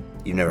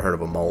 you never heard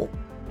of a mole?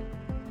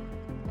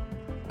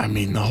 I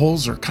mean, the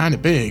holes are kind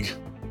of big.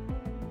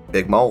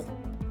 Big mole.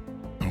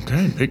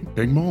 Okay,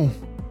 big mole.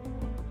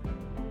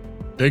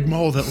 Big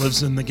mole that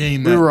lives in the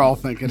game. We were all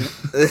thinking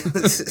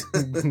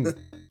it.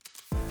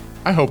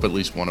 I hope at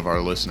least one of our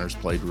listeners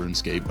played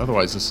RuneScape.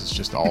 Otherwise, this is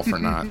just all for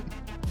naught.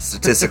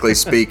 Statistically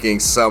speaking,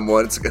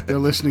 someone's They're gonna...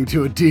 listening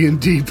to a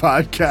D&D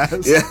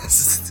podcast. Yeah,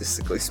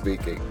 statistically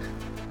speaking.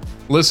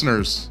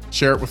 Listeners,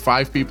 share it with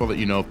 5 people that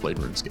you know have played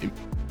RuneScape.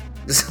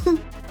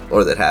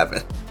 Or that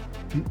haven't.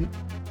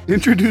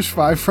 Introduce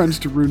 5 friends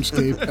to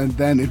RuneScape and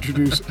then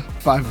introduce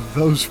 5 of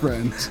those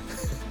friends.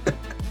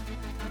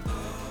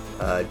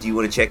 Do you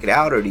want to check it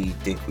out, or do you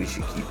think we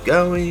should keep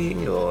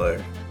going,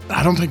 or...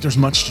 I don't think there's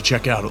much to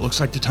check out. It looks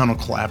like the tunnel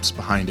collapsed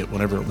behind it,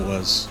 whatever it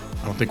was.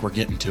 I don't think we're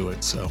getting to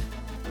it, so...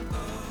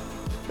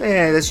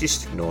 Yeah, let's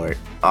just ignore it.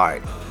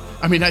 Alright.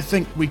 I mean, I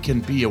think we can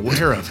be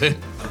aware of it.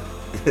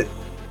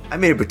 I'm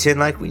gonna pretend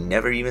like we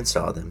never even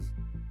saw them.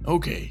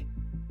 Okay.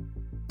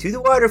 To the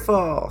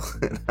waterfall!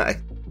 And I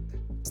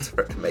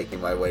start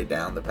making my way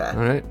down the path.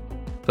 All right.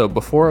 So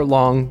before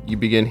long, you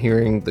begin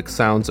hearing the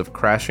sounds of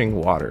crashing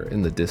water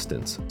in the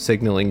distance,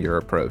 signaling your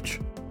approach.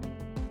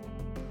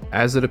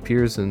 As it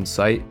appears in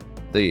sight,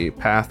 the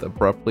path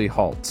abruptly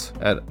halts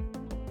at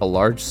a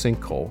large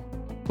sinkhole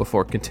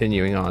before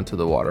continuing on to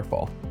the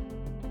waterfall.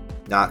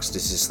 Nox,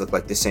 does this look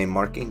like the same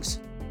markings?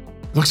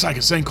 Looks like a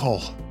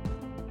sinkhole.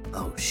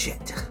 Oh,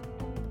 shit.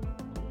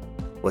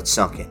 What's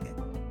sunk in it?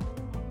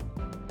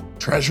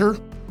 Treasure?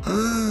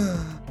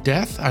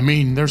 Death? I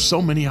mean, there's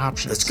so many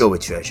options. Let's go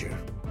with treasure.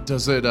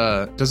 Does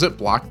it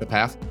block the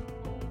path?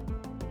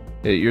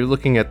 You're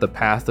looking at the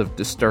path of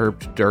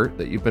disturbed dirt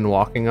that you've been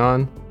walking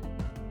on.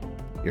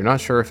 You're not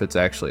sure if it's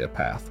actually a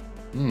path.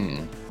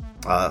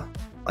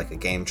 Like a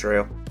game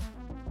trail?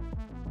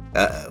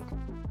 Uh-oh.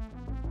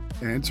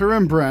 Answer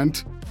him,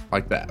 Brent.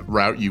 Like that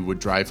route you would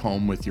drive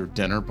home with your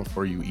dinner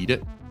before you eat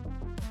it?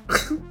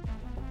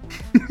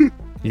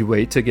 You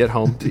wait to get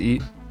home to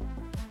eat.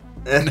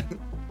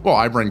 Well,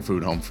 I bring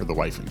food home for the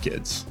wife and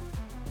kids.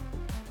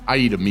 I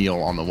eat a meal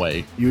on the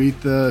way. You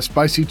eat the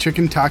spicy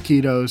chicken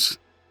taquitos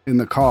in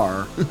the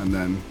car, and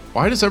then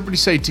Why does everybody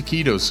say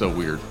taquitos so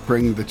weird?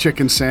 bring the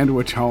chicken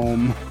sandwich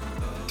home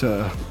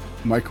to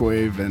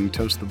microwave and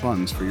toast the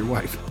buns for your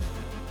wife.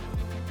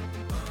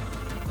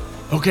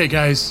 Okay,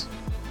 guys.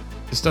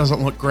 This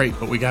doesn't look great,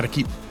 but we got to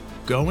keep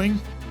going?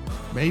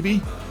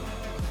 Maybe?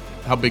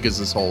 How big is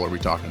this hole are we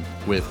talking?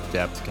 Width,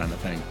 depth kind of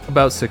thing.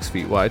 About 6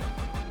 feet wide.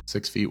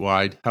 6 feet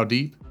wide. How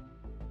deep?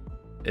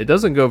 It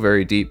doesn't go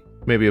very deep.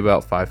 Maybe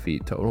about 5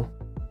 feet total.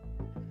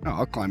 Oh,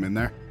 I'll climb in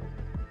there.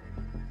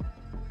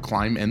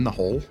 Climb in the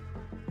hole?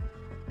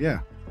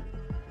 Yeah.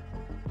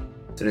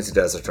 As soon as he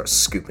does, I start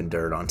scooping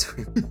dirt onto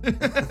him.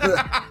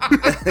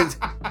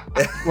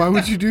 Why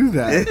would you do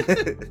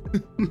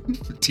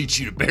that? Teach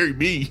you to bury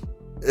me.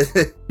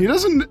 He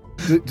doesn't.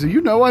 Do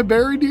you know I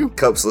buried you?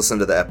 Copes, listen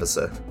to the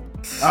episode.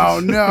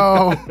 Oh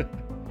no!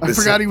 I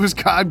forgot he was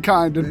God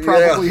kind and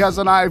probably has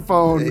an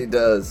iPhone. He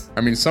does.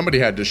 I mean, somebody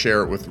had to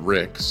share it with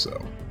Rick,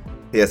 so.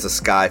 He has a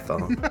Sky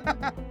phone.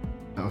 That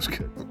was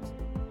good.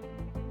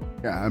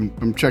 Yeah,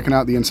 I'm checking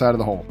out the inside of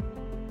the hole.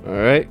 All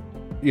right.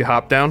 You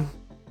hop down.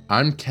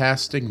 I'm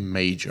casting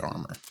mage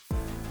armor.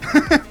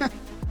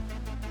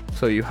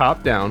 So you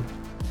hop down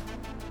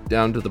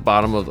to the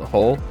bottom of the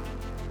hole,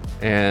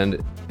 and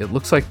it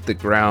looks like the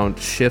ground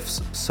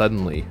shifts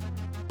suddenly.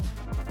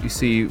 You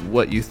see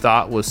what you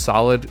thought was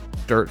solid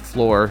dirt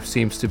floor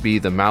seems to be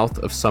the mouth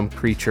of some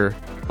creature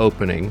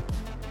opening.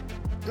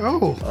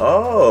 Oh,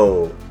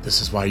 Oh.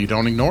 This is why you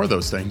don't ignore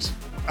those things.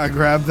 I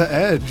grab the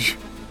edge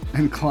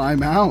and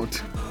climb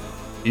out.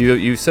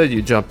 You said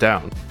you jumped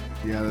down.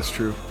 Yeah, that's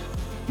true.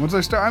 Once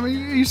I start, I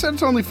mean, you said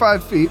it's only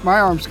 5 feet. My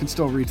arms can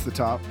still reach the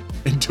top.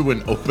 Into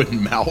an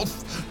open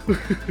mouth?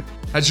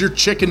 Has your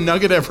chicken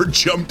nugget ever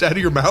jumped out of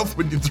your mouth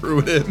when you threw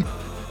it in?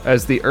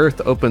 As the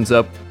earth opens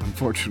up,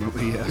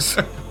 Unfortunately, yes.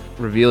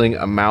 revealing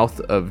a mouth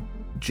of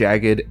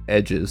jagged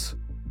edges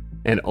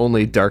and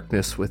only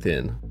darkness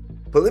within.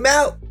 Pull him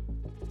out.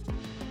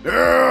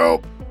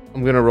 No!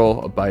 I'm gonna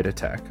roll a bite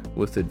attack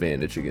with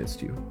advantage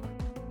against you.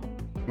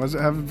 Why does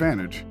it have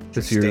advantage?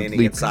 Just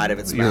Standing inside of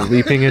its you're mouth.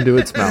 leaping into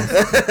its mouth.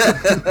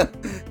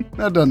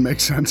 That doesn't make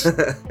sense.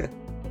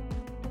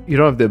 You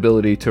don't have the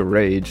ability to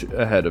rage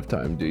ahead of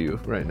time, do you?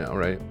 Right now,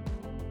 right?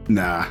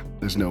 Nah,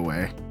 there's no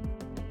way.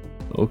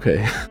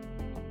 Okay.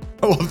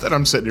 I love that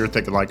I'm sitting here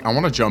thinking, like, I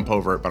want to jump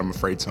over it, but I'm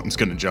afraid something's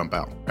going to jump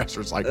out.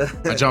 Esther's like,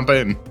 I jump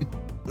in.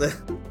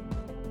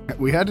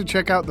 We had to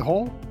check out the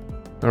hole?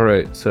 All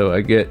right, so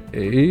I get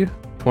a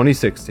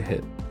 26 to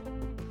hit.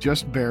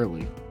 Just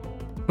barely.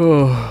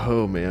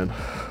 Oh man.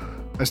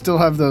 I still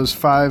have those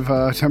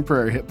 5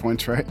 temporary hit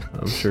points, right?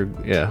 I'm sure.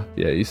 Yeah,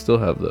 you still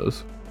have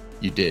those.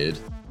 You did.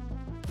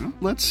 Well,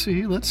 let's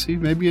see.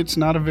 Maybe it's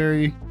not a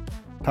very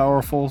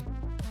powerful,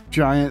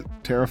 giant,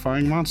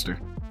 terrifying monster.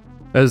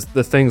 As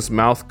the thing's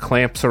mouth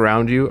clamps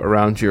around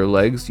your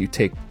legs, you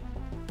take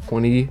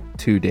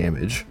 22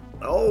 damage.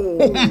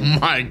 Oh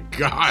my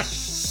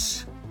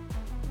gosh.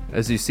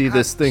 As you see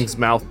this thing's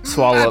mouth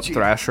swallow up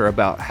Thrasher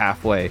about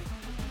halfway.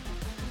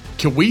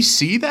 Can we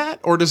see that?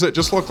 Or does it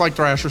just look like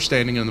Thrasher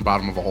standing in the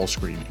bottom of a hole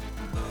screaming?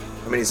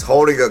 I mean, he's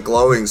holding a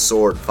glowing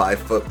sword 5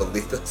 foot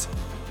beneath us.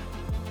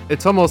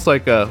 It's almost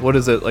like a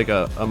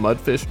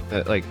mudfish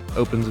that like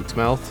opens its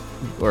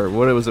mouth. Or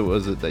what was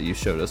it that you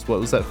showed us? What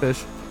was that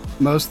fish?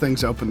 Most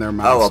things open their Oh,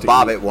 mouths. a to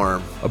bobbit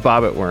worm. A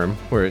bobbit worm,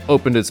 where it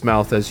opened its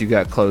mouth as you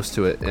got close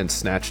to it and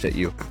snatched at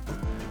you.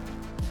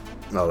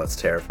 Oh, that's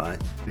terrifying.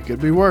 eat. It could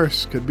be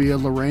worse. Could be a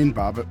Lorraine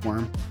bobbit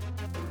worm.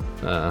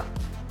 Oh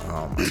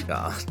my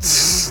god.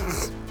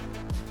 So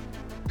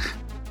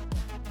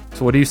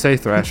what do you say,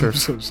 Thrasher? I'm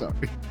so sorry.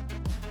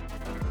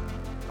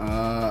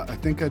 I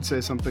think I'd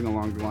say something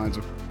along the lines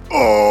of,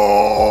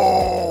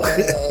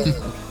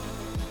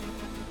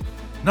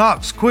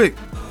 Knox, quick,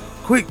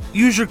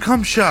 use your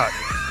cum shot.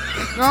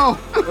 no!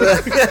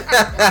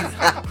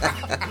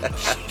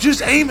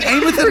 Just aim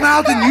at the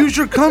mouth and use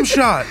your cum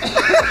shot.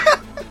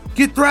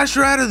 Get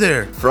Thrasher out of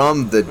there.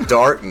 From the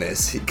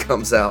darkness, he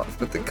comes out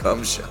with the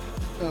cum shot.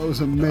 That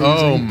was amazing.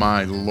 Oh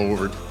my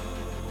lord.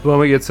 Well,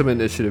 we get some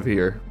initiative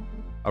here.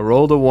 I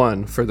rolled a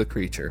 1 for the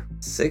creature.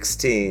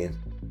 16.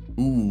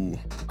 Ooh.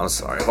 I'm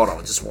sorry. Hold on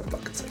just one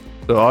fucking second.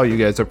 So all you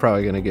guys are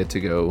probably going to get to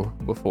go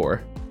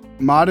before.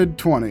 Modded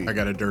 20. I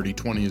got a dirty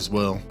 20 as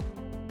well.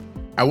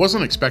 I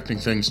wasn't expecting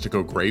things to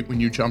go great when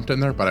you jumped in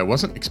there, but I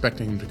wasn't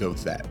expecting them to go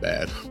that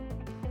bad.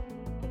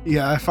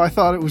 Yeah, if I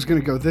thought it was going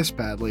to go this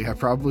badly, I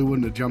probably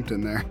wouldn't have jumped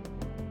in there.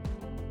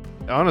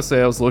 Honestly,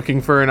 I was looking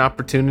for an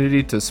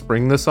opportunity to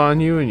spring this on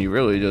you, and you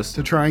really just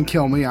To try and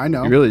kill me, I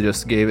know.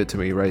 gave it to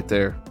me right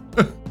there.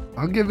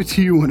 I'll give it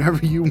to you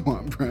whenever you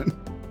want, Brent.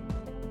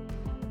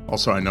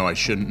 Also, I know I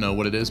shouldn't know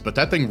what it is, but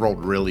that thing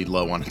rolled really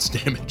low on its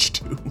damage,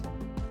 too.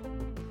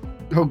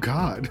 Oh,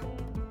 God.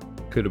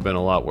 Could have been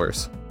a lot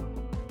worse.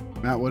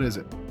 Matt, what is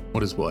it?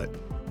 What is what?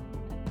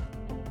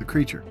 The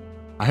creature.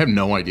 I have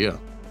no idea.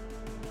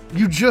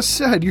 You just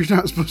said you're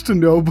not supposed to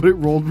know, but it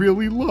rolled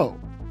really low.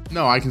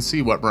 No, I can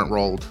see what Brent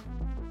rolled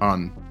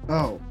on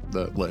Oh,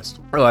 the list.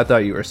 Oh, I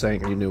thought you were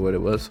saying you knew what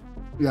it was.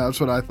 yeah, that's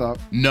what I thought.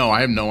 No,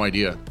 I have no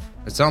idea.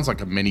 It sounds like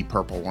a mini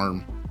purple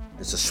worm.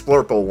 It's a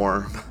splurple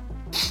worm.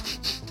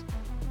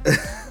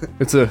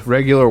 It's a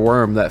regular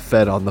worm that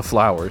fed on the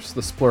flowers,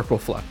 the splurple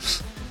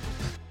flowers.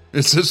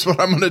 Is this what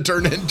I'm going to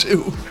turn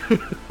into?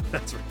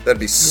 That'd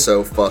be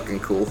so fucking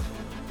cool.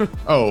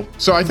 Oh,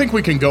 so I think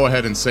we can go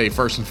ahead and say,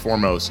 first and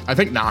foremost, I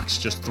think Nox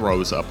just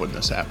throws up when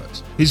this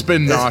happens. He's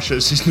been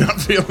nauseous. He's not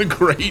feeling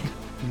great.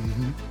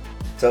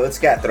 So it's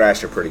got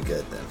Thrasher pretty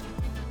good then.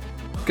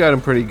 Got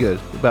him pretty good,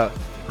 about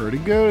Pretty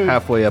good.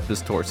 halfway up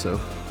his torso.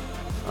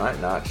 All right,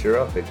 Nox, you're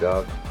up, big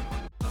dog.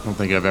 I don't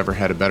think I've ever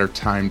had a better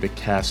time to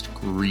cast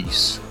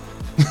Grease.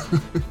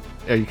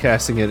 Are you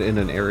casting it in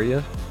an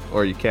area,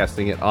 or are you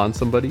casting it on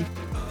somebody?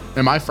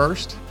 Am I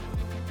first?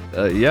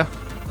 Yeah.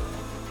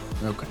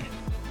 Okay.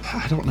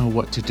 I don't know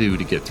what to do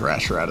to get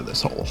Thrasher out of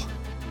this hole.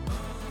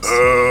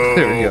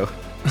 There we go.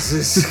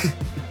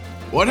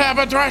 What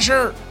happened,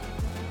 Thrasher?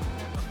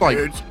 Like,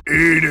 It's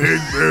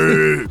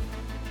eating me.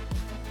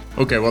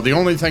 okay, well, the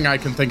only thing I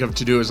can think of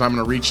to do is I'm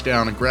going to reach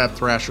down and grab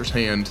Thrasher's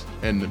hand,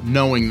 and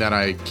knowing that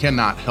I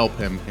cannot help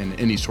him in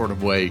any sort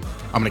of way,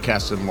 I'm going to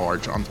cast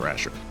Enlarge on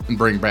Thrasher and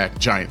bring back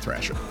Giant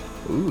Thrasher.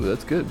 Ooh,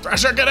 that's good.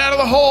 Thrasher, get out of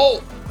the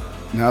hole!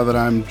 Now that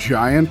I'm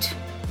giant,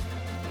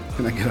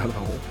 can I get out of the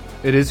hole?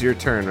 It is your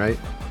turn, right?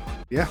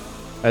 Yeah.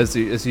 As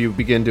you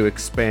begin to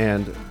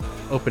expand,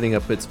 opening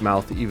up its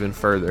mouth even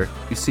further,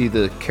 you see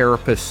the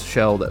carapace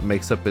shell that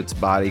makes up its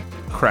body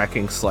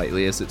cracking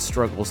slightly as it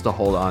struggles to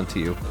hold on to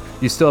you.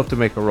 You still have to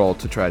make a roll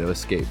to try to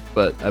escape,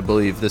 but I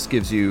believe this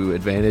gives you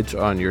advantage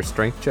on your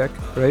strength check,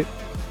 right?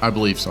 I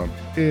believe so.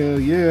 Hell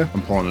yeah.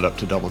 I'm pulling it up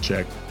to double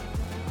check.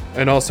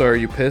 And also, are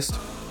you pissed?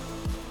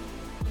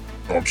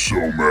 I'm so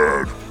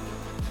mad.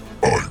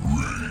 I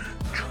rage.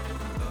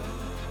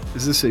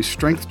 Is this a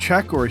strength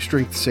check or a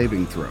strength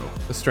saving throw?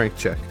 A strength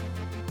check.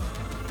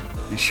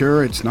 You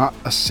sure it's not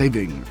a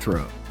saving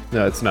throw?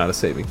 No, it's not a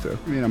saving throw.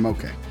 I mean, I'm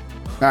okay.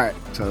 All right,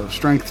 so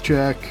strength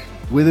check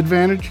with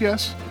advantage,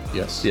 yes?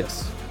 Yes.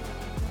 Yes.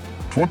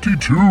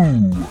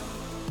 22.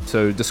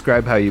 So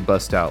describe how you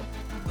bust out.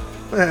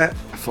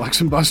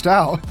 Flex and bust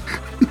out.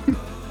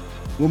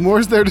 What more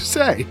is there to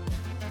say?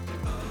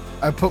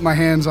 I put my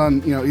hands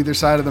on, either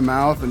side of the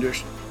mouth and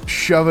just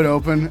shove it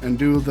open and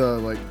do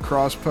the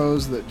cross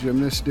pose that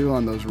gymnasts do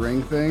on those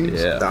ring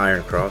things. The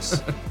Iron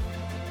Cross.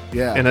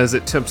 Yeah. And as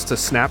it attempts to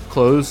snap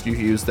closed, you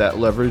use that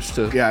leverage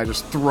to... Yeah, I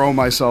just throw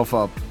myself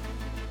up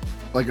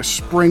like a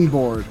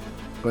springboard,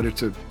 but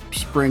it's a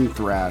spring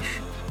thrash.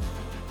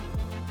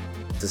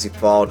 Does he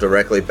fall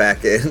directly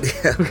back in?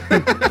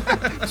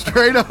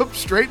 Straight up,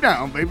 straight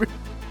down, baby.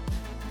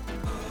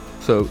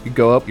 So you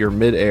go up, you're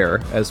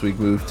mid-air as we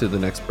move to the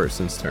next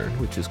person's turn,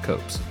 which is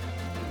Copes.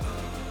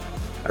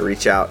 I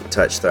reach out and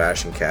touch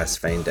Thrash and cast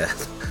Feign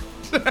Death.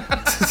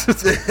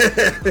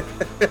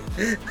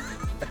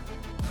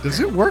 Does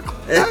it work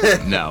like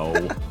that? No.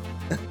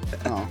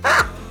 Oh.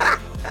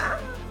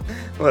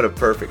 What a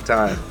perfect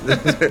time.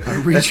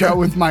 I reach out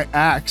with my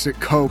axe at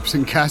Copes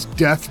and cast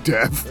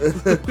Death.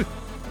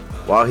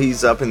 While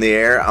he's up in the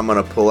air, I'm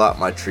going to pull out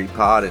my tree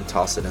pod and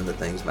toss it in the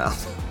thing's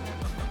mouth.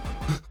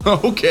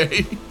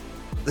 Okay.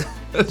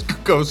 That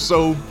goes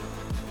so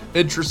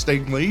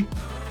interestingly.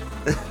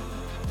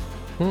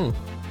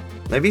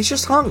 Maybe he's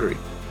just hungry.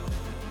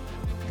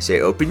 I say,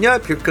 open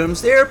up, here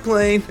comes the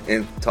airplane,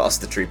 and toss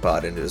the tree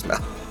pod into his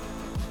mouth.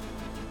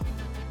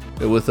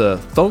 With a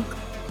thunk,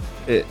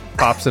 it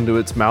pops into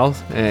its mouth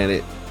and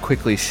it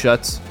quickly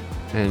shuts,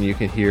 and you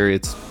can hear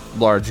its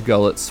large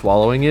gullet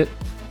swallowing it.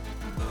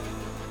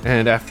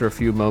 And after a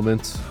few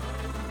moments,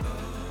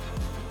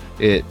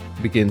 it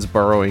begins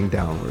burrowing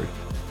downward.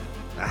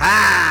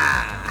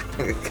 Aha!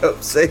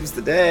 Cope saves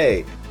the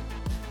day.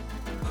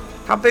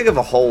 How big of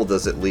a hole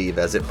does it leave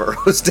as it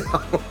burrows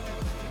down?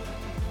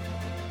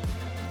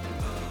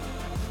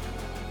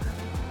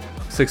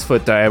 6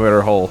 foot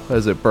diameter hole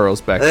as it burrows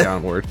back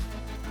downward.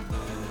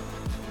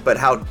 But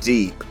how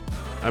deep?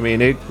 I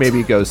mean, it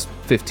maybe goes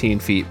 15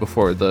 feet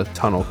before the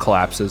tunnel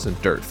collapses and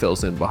dirt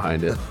fills in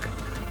behind it.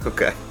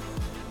 Okay.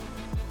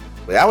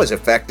 Well, that was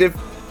effective.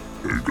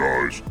 Hey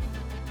guys,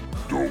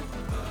 don't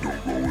go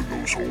in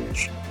those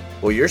holes.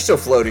 Well, you're still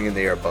floating in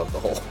the air above the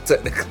hole,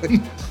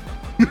 technically.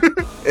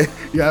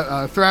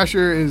 Yeah,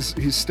 Thrasher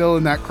he's still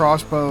in that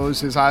cross pose.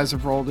 His eyes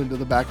have rolled into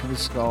the back of his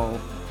skull.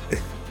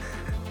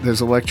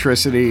 There's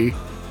electricity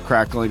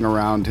crackling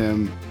around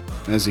him.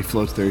 As he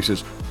floats there, he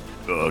says,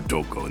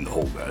 Don't go in the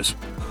hole, guys.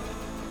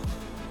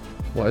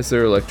 Why is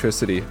there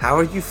electricity? How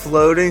are you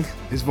floating?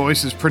 His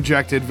voice is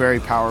projected very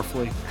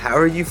powerfully. How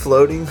are you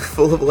floating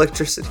full of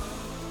electricity?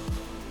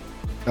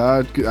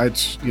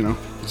 It's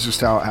it's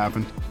just how it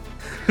happened.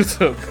 It's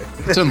okay.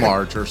 It's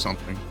enlarged or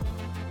something.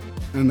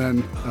 And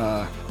then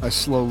I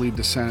slowly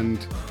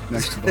descend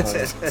next to the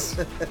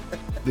hole.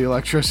 The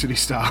electricity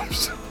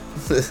stops.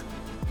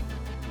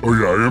 Oh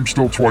yeah, I am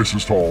still twice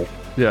as tall.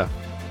 Yeah.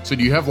 So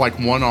do you have like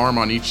one arm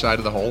on each side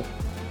of the hole?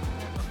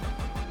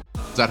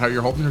 Is that how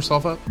you're holding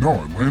yourself up? No,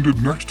 I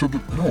landed next to the...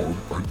 No,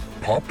 I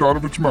popped out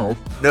of its mouth.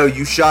 No,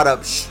 you shot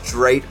up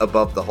straight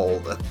above the hole,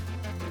 though.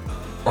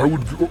 I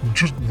would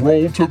just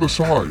roll to the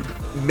side.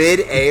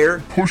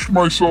 Mid-air? Push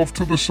myself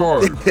to the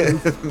side.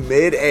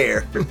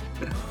 Mid-air.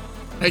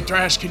 Hey,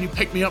 Thrash, can you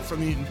pick me up from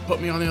me and put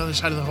me on the other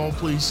side of the hole,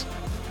 please?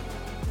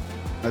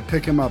 I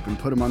pick him up and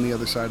put him on the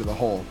other side of the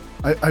hole.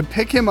 I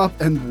pick him up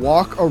and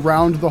walk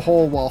around the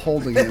hole while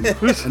holding him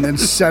and then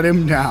set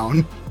him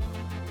down.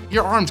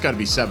 Your arm's got to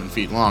be 7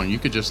 feet long. You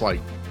could just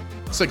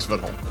 6 foot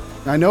hole.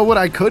 I know what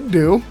I could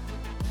do.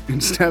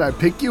 Instead, I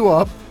pick you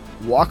up,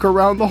 walk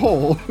around the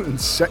hole, and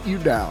set you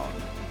down.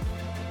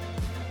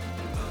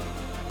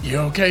 You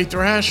okay,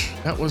 Thrash?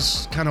 That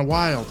was kind of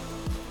wild.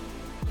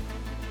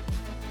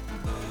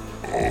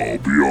 I'll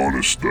be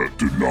honest, that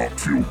did not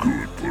feel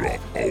good, but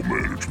I'll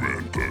manage,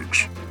 man,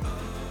 thanks.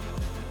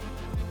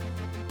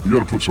 You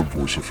gotta put some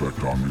voice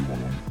effect on me while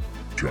I'm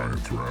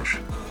giant Thrash.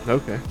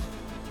 Okay.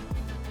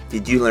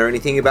 Did you learn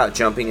anything about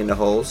jumping into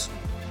holes?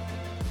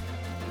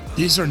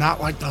 These are not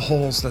like the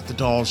holes that the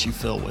dolls you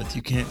fill with.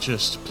 You can't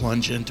just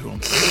plunge into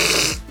them.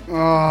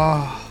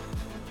 Oh,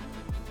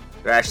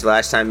 Thrash, the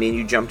last time me and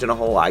you jumped in a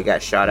hole, I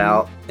got shot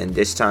out, and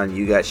this time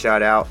you got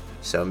shot out,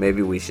 so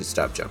maybe we should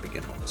stop jumping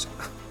in holes.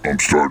 I'm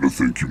starting to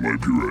think you might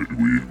be right.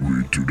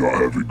 We do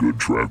not have a good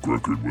track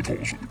record with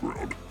holes in the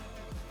ground.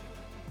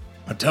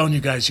 I'm telling you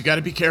guys, you got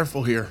to be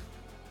careful here.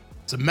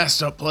 It's a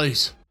messed up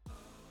place.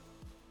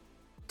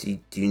 Do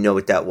you know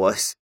what that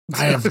was?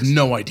 I have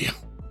no idea.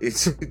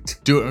 It's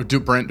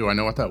Brent, do I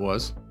know what that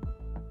was?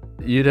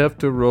 You'd have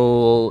to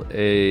roll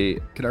a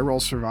could I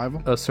roll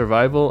survival?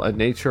 survival, a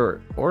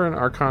nature, or an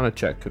arcana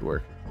check could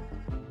work.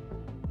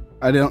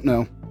 I don't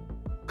know.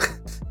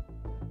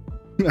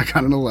 I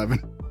got an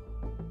 11.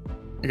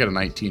 I got a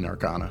 19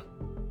 Arcana.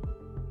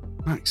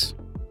 Nice.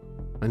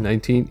 A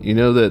 19. You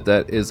know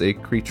that is a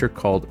creature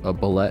called a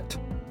bullet.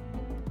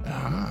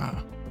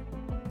 Ah.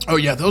 Oh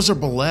yeah, those are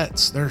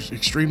bullets. They're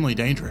extremely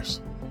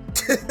dangerous.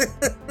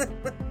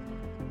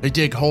 They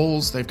dig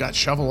holes. They've got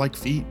shovel-like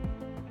feet.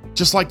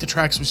 Just like the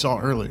tracks we saw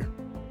earlier.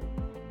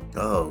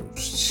 Oh,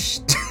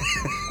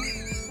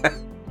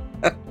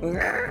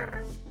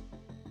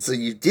 So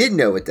you did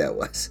know what that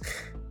was?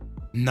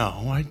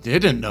 No, I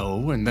didn't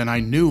know, and then I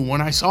knew when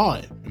I saw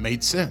it. It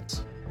made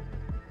sense.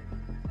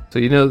 So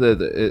you know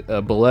that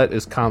a bullet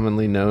is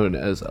commonly known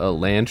as a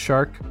land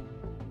shark?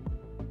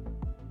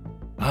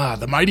 Ah,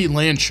 the mighty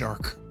land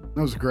shark.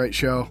 That was a great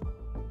show.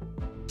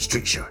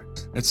 Street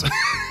sharks. It's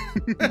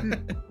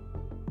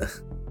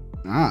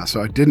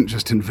So I didn't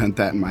just invent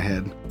that in my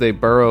head. They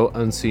burrow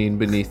unseen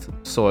beneath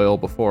soil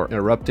before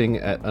erupting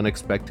at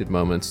unexpected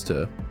moments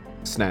to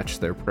snatch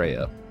their prey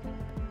up.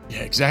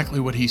 yeah, exactly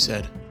what he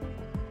said.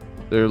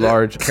 They're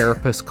large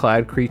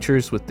carapace-clad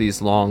creatures with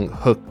these long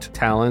hooked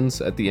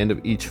talons at the end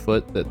of each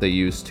foot that they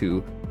use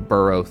to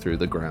burrow through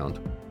the ground.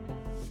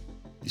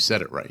 You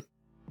said it right.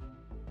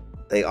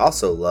 They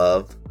also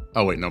love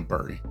Oh wait, no,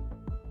 Burry.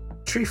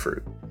 tree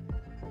fruit.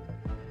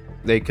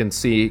 They can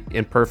see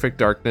in perfect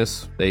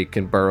darkness. They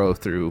can burrow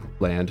through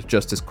land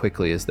just as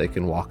quickly as they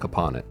can walk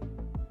upon it.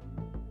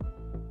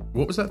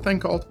 What was that thing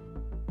called?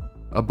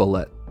 A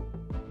bullet.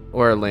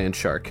 Or a land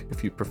shark,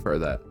 if you prefer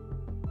that.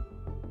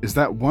 Is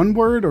that one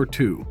word or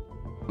two?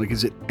 Like,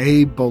 is it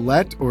a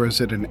bullet or is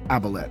it an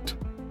abolette?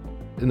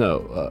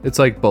 No, it's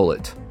like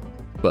bullet,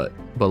 but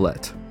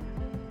bullet.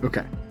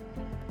 Okay.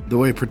 The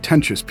way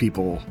pretentious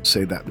people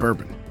say that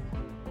bourbon.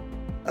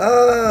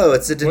 Oh,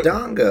 it's a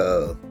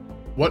Dodongo.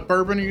 What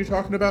bourbon are you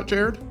talking about,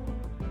 Jared?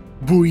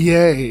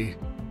 Bouillet.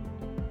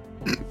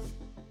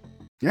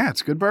 Yeah,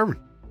 it's good bourbon.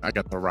 I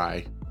got the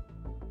rye.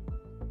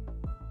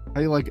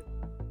 How you like it?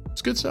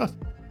 It's good stuff.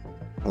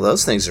 Well,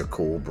 those things are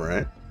cool,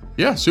 Brent.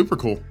 Yeah, super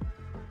cool.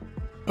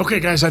 Okay,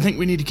 guys, I think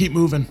we need to keep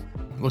moving.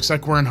 Looks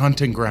like we're in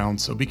hunting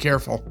grounds, so be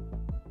careful.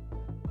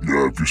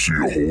 Yeah, if you see a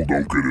hole,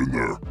 don't get in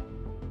there.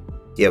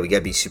 Yeah, we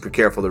gotta be super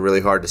careful. They're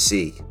really hard to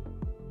see.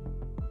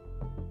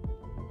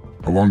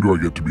 How long do I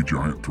get to be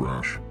giant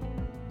Thrash?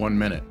 1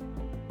 minute.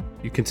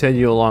 You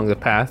continue along the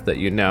path that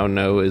you now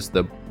know is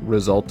the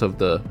result of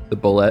the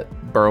bullet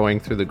burrowing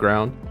through the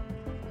ground,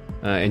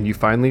 and you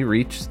finally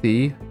reach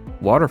the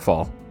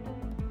waterfall.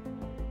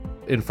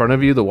 In front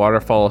of you, the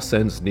waterfall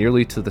ascends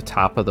nearly to the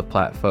top of the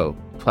plateau.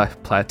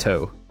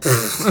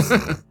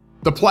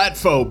 The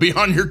plateau. Be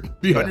on your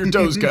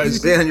toes, guys.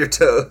 Stay on your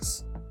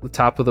toes. The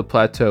top of the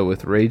plateau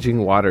with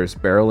raging waters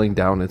barreling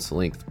down its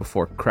length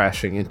before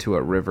crashing into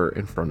a river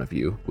in front of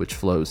you, which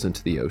flows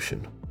into the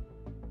ocean.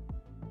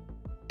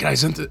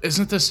 Guys,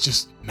 isn't this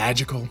just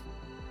magical?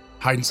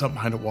 Hiding something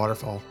behind a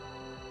waterfall.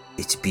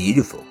 It's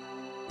beautiful.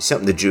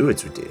 Something the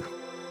druids would do.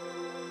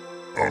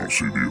 I don't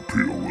see the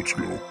appeal. Let's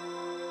go.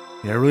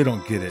 Yeah, I really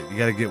don't get it. You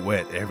got to get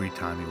wet every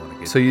time you want to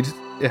get.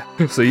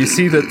 So you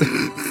see that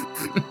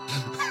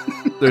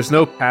there's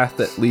no path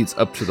that leads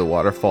up to the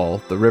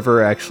waterfall. The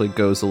river actually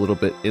goes a little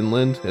bit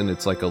inland, and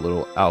it's like a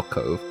little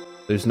alcove.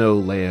 There's no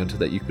land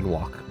that you can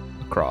walk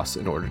across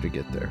in order to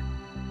get there.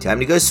 Time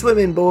to go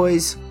swimming,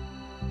 boys.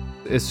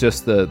 It's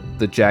just the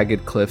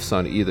jagged cliffs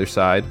on either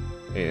side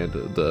and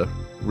the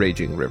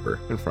raging river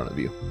in front of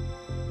you.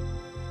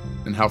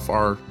 And how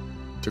far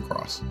to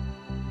cross?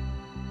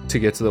 To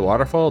get to the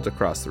waterfall, to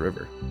cross the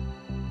river.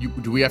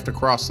 Do we have to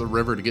cross the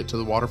river to get to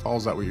the waterfall?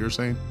 Is that what you're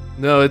saying?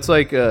 No, it's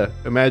like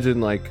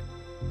imagine like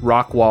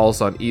rock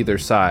walls on either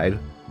side,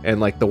 and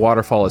like the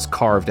waterfall is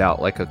carved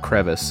out like a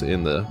crevice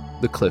in the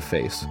cliff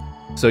face.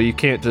 So you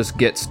can't just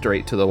get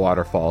straight to the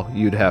waterfall.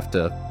 You'd have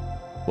to,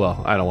 well,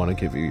 I don't want to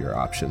give you your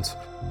options.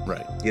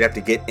 Right. You'd have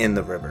to get in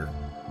the river.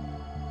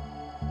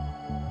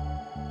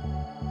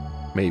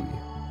 Maybe.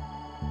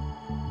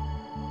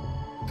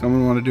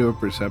 Someone want to do a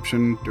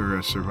perception or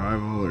a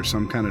survival or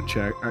some kind of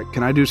check?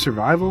 Can I do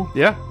survival?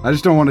 Yeah. I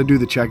just don't want to do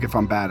the check if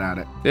I'm bad at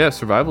it. Yeah,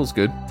 survival's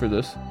good for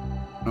this.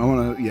 I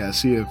want to,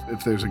 see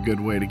if there's a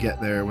good way to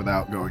get there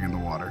without going in the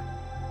water.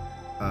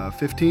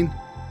 15?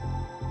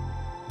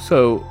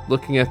 So,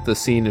 looking at the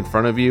scene in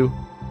front of you,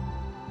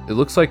 it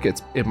looks like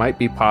it might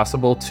be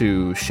possible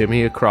to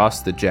shimmy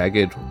across the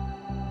jagged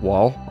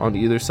wall on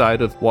either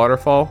side of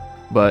waterfall,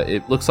 but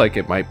it looks like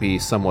it might be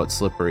somewhat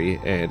slippery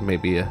and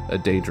maybe a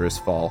dangerous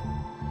fall.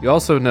 You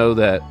also know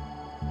that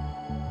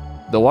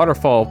the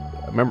waterfall,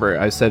 remember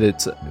I said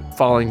it's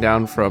falling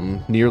down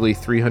from nearly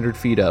 300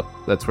 feet up,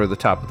 that's where the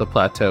top of the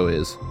plateau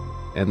is,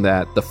 and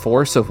that the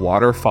force of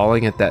water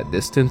falling at that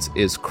distance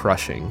is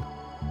crushing.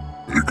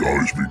 Hey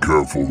guys, be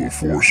careful. The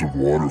force of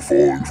water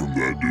falling from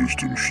that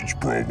distance is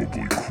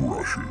probably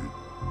crushing.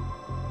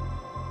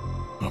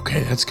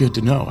 Okay, that's good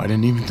to know. I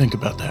didn't even think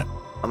about that.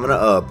 I'm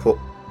gonna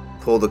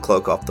pull the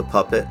cloak off the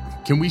puppet.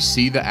 Can we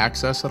see the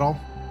access at all?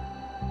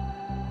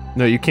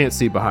 No, you can't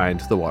see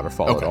behind the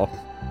waterfall at all.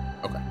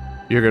 Okay.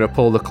 You're gonna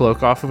pull the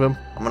cloak off of him?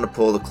 I'm gonna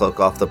pull the cloak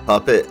off the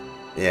puppet.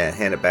 Yeah,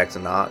 hand it back to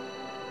Nock.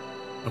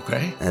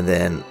 Okay. And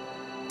then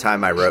tie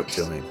my rope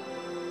to him.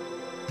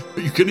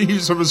 Are you gonna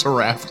use him as a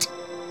raft?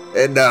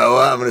 And no,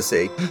 I'm gonna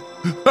say,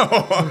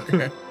 Oh,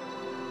 okay.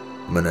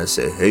 I'm gonna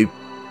say, hey,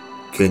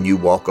 can you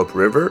walk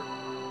upriver?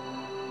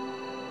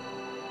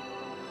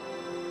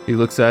 He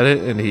looks at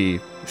it and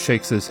he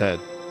shakes his head.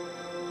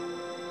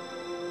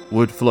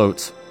 Wood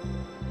floats.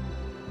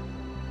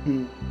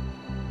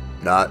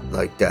 Not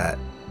like that.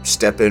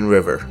 Step in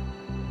river.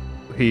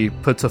 He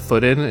puts a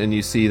foot in and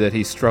you see that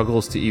he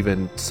struggles to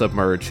even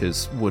submerge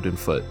his wooden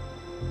foot.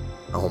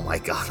 Oh my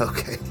god,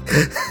 okay.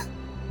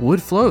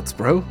 Wood floats,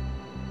 bro.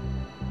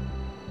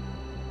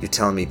 You're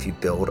telling me if you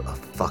build a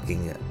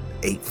fucking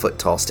 8-foot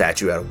tall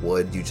statue out of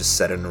wood, you just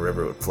set it in the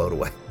river, it would float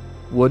away?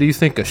 What do you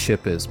think a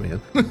ship is,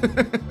 man?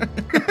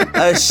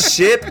 A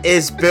ship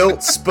is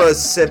built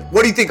specific.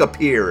 What do you think a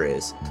pier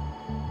is?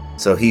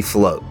 So he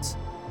floats.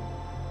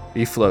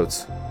 He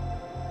floats.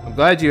 I'm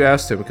glad you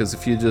asked him, because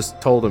if you just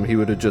told him, he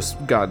would have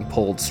just gotten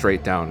pulled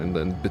straight down and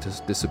then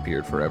just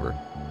disappeared forever.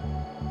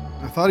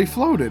 I thought he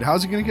floated.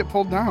 How's he going to get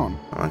pulled down?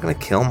 I'm not gonna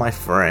kill my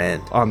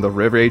friend. On the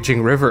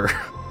raging river.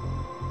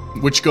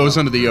 Which goes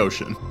into the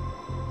ocean.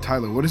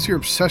 Tyler, what is your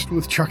obsession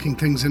with chucking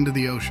things into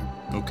the ocean?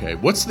 Okay,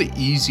 what's the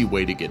easy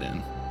way to get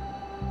in?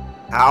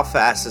 How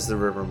fast is the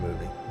river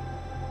moving?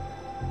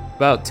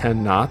 About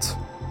 10 knots.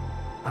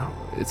 Oh,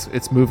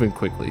 it's moving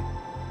quickly.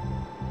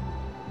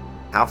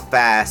 How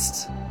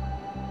fast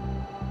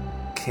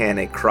can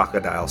a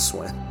crocodile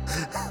swim?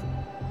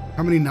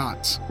 How many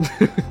knots?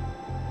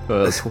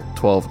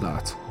 12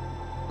 knots.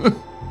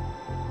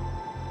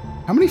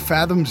 How many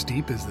fathoms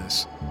deep is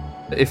this?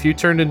 If you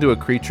turned into a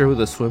creature with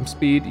a swim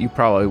speed, you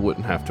probably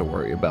wouldn't have to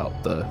worry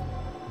about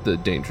the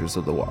dangers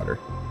of the water.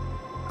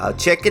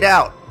 Check it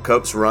out.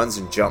 Copes runs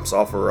and jumps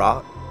off a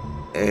rock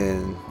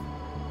and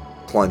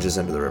plunges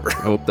into the river.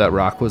 I hope that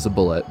rock was a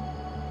bullet.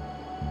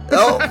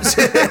 Oh!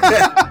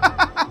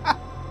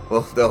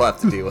 Well, they'll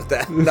have to deal with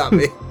that, not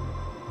me.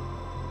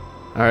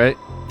 All right,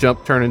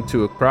 jump, turn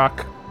into a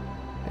croc,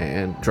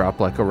 and drop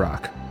like a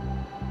rock.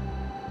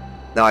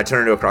 No, I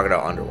turn into a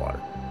crocodile underwater.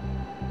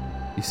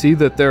 You see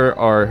that there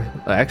are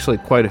actually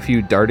quite a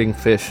few darting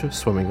fish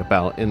swimming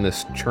about in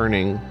this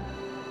churning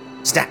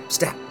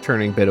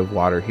bit of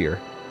water here.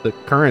 The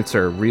currents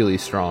are really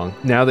strong.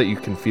 Now that you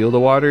can feel the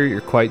water, you're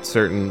quite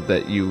certain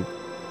that you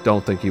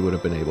don't think you would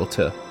have been able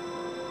to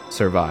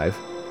survive.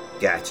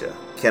 Gotcha.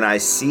 Can I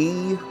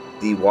see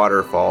the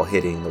waterfall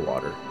hitting the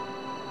water?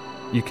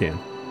 You can.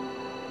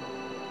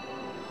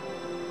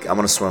 I'm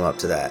going to swim up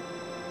to that.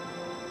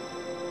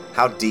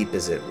 How deep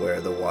is it where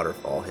the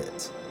waterfall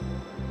hits?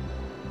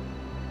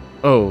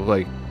 Oh,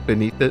 like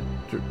beneath it?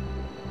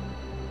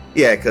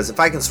 Yeah, because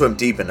if I can swim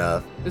deep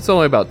enough... It's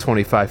only about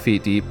 25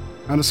 feet deep.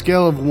 On a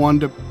scale of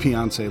 1 to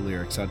Beyonce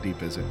lyrics, how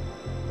deep is it?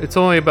 It's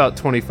only about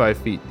 25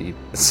 feet deep.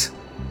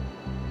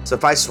 So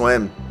if I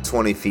swim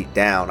 20 feet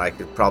down, I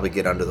could probably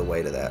get under the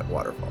weight of that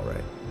waterfall,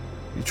 right?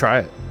 You try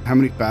it. How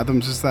many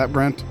fathoms is that,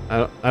 Brent?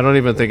 I don't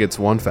even think it's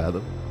 1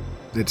 fathom.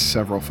 It's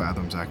several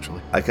fathoms,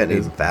 actually. I couldn't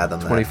even fathom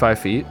that. 25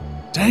 feet?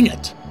 Dang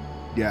it.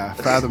 Yeah,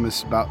 fathom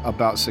is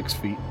about 6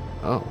 feet.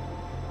 Oh.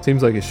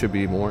 Seems like it should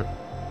be more.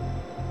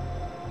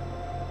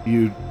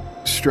 You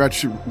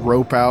stretch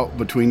rope out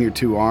between your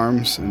two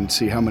arms and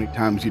see how many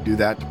times you do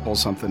that to pull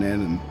something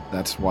in, and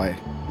that's why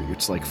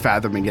it's like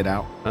fathoming it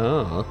out.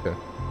 Oh, okay.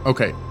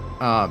 Okay.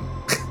 I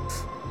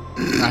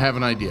have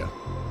an idea.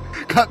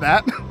 Cut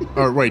that.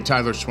 Or wait,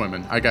 Tyler's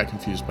swimming. I got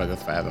confused by the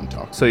fathom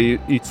talk. So you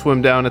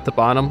swim down at the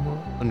bottom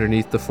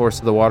underneath the force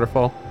of the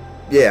waterfall?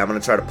 Yeah, I'm going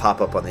to try to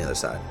pop up on the other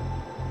side.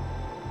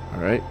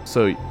 All right.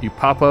 So you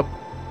pop up.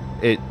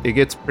 It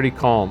gets pretty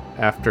calm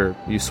after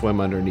you swim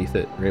underneath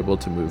it. You're able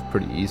to move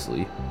pretty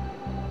easily.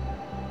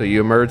 So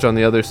you emerge on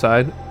the other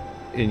side,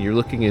 and you're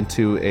looking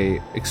into a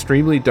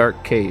extremely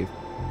dark cave.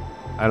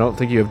 I don't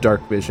think you have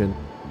dark vision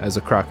as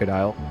a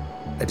crocodile.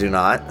 I do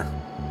not.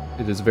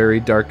 It is very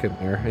dark in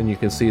there, and you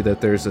can see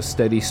that there's a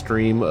steady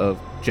stream of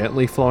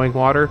gently flowing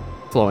water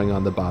flowing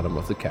on the bottom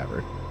of the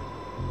cavern.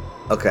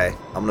 Okay,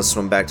 I'm going to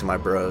swim back to my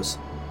bros.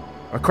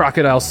 A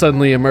crocodile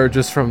suddenly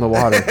emerges from the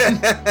water.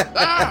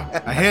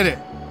 I hit it.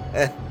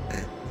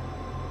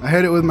 I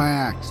hit it with my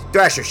axe.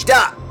 Thrasher,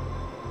 stop!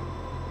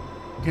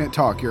 You can't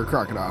talk. You're a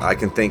crocodile. I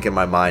can think in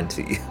my mind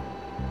to you.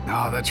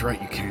 No, that's right.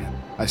 You can't.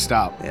 I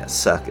stop. Yeah,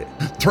 suck it.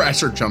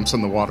 Thrasher jumps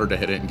in the water to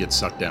hit it and gets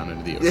sucked down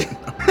into the ocean.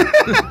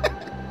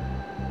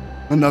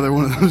 Another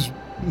one of those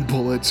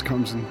bullets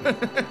comes in.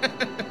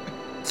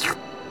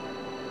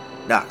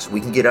 Nox,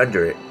 we can get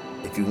under it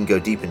if you can go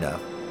deep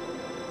enough.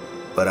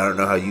 But I don't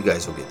know how you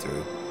guys will get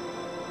through.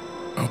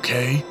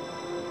 Okay.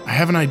 I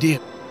have an idea.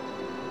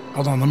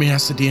 Hold on, let me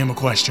ask the DM a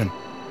question.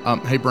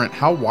 Hey Brent,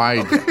 how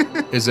wide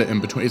is it in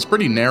between? It's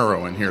pretty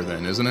narrow in here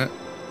then, isn't it?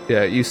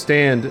 Yeah, you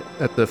stand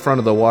at the front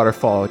of the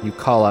waterfall and you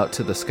call out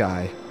to the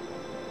sky.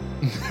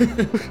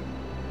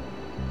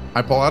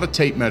 I pull out a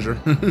tape measure.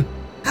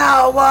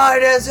 How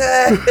wide is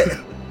it?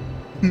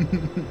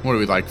 What are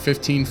we, like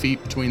 15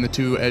 feet between the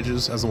two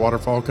edges as the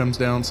waterfall comes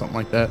down? Something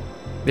like that?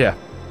 Yeah.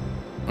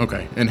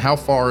 Okay, and how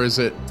far is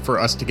it for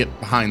us to get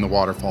behind the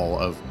waterfall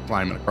of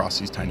climbing across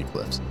these tiny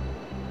cliffs?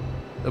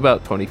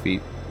 About 20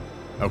 feet.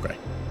 Okay.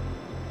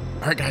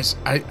 All right, guys,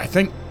 I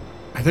think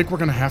we're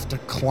going to have to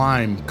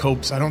climb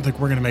Copes. I don't think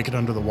we're going to make it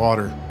under the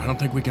water. I don't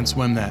think we can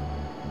swim that.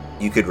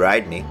 You could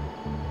ride me.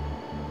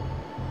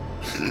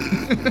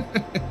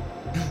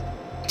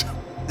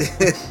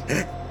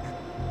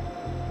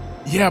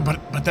 Yeah,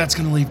 but that's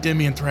going to leave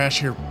Demi and Thrash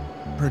here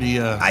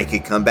pretty, I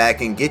could come back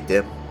and get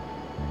them.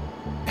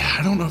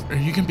 I don't know. Are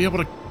you going to be able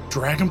to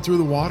drag them through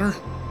the water?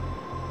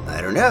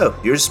 I don't know.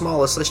 You're the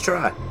smallest. Let's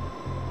try.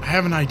 I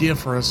have an idea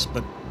for us,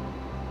 but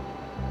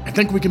I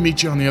think we can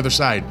meet you on the other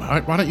side.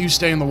 Why don't you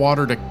stay in the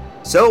water to...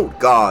 So,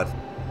 God.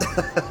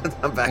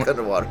 I'm back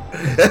underwater.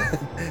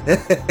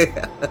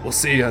 We'll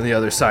see you on the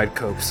other side,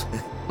 Copes.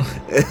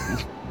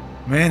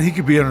 Man, he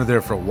could be under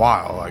there for a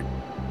while, like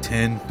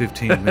 10,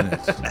 15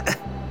 minutes.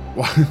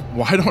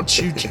 Why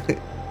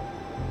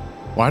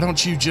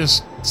don't you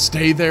just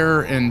stay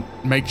there and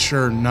make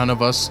sure none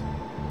of us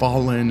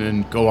fall in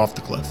and go off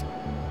the cliff?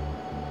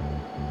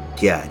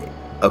 Got it.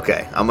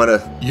 Okay,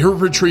 Your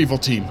retrieval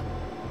team.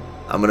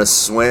 I'm gonna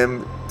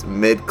swim to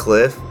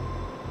mid-cliff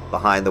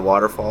behind the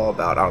waterfall,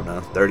 about,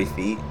 30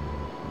 feet.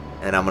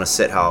 And I'm gonna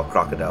sit how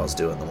crocodiles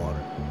do in the water,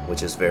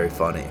 which is very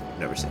funny. I've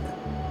never seen it.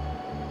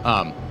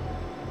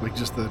 Like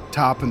just the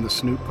top and the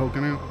snoot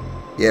poking out.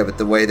 Yeah, but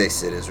the way they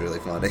sit is really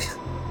funny.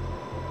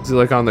 Is it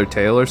like on their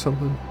tail or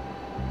something?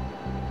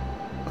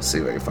 I'll see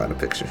if I can find a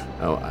picture.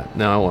 Oh,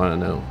 now I want to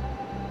know.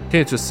 You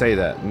can't just say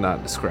that and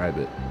not describe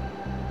it.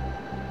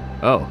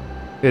 Oh,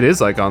 it is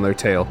like on their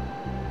tail.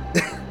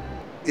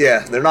 Yeah,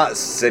 they're not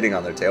sitting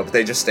on their tail, but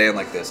they just stand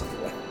like this on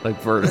the way. Like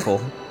vertical.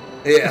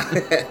 Yeah.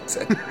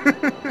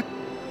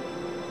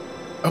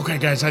 Okay,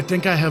 guys, I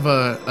think I have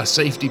a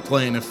safety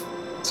plan if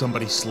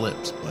somebody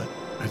slips, but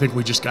I think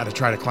we just got to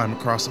try to climb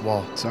across the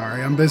wall.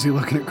 Sorry, I'm busy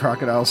looking at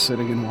crocodiles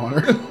sitting in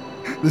water.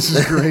 This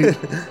is great.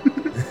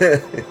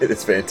 It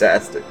is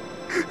fantastic.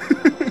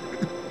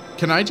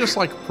 Can I just,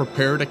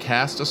 prepare to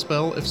cast a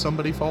spell if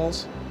somebody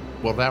falls?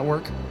 Will that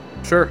work?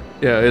 Sure.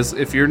 Yeah,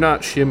 if you're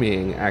not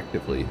shimmying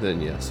actively,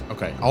 then yes.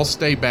 Okay, I'll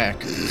stay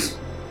back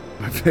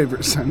My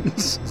favorite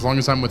sentence. as long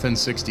as I'm within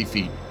 60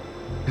 feet.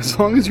 As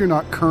long as you're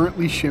not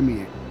currently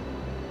shimmying.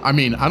 I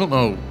mean, I don't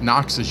know.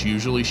 Nox is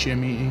usually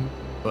shimmying,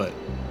 but...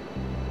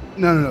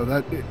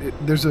 No.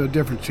 There's a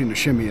difference between a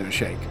shimmy and a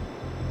shake.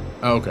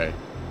 Okay.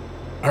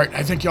 All right,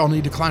 I think y'all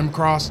need to climb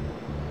across.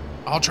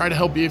 I'll try to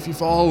help you if you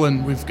fall,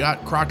 and we've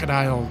got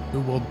Crocodile who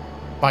will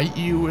bite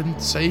you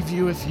and save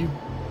you if you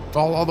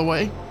fall all the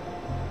way.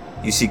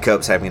 You see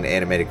Copes having an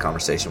animated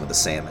conversation with a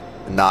salmon,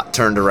 not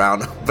turned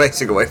around,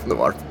 facing away from the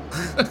water.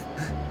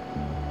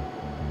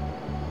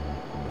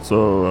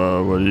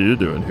 So, what are you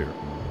doing here?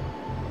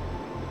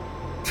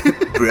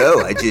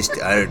 Bro, I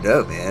don't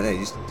know, man. I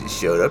just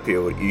showed up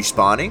here. What, you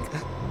spawning?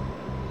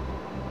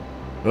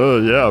 Oh,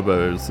 yeah, but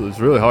it's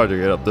really hard to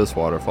get up this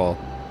waterfall.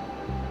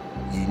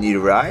 You need a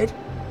ride?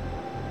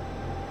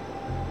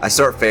 I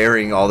start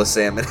ferrying all the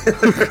salmon.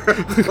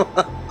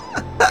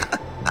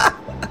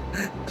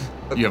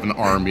 You have an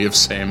army of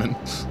salmon.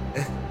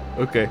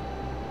 Okay.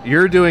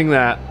 You're doing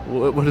that.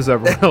 What is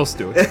everyone else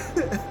doing?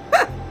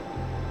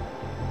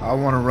 I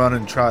want to run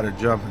and try to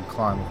jump and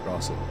climb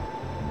across it.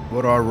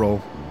 What do I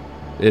roll?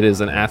 It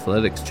is an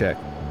athletics check.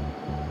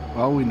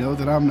 Well, we know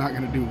that I'm not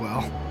going to do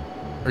well.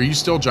 Are you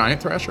still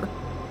Giant Thrasher?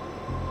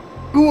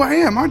 Ooh, I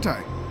am, aren't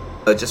I?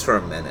 Just for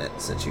a minute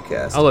since you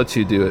cast. I'll let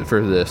you do it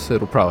for this.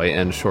 It'll probably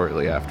end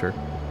shortly after.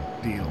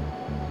 Deal.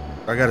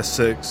 I got a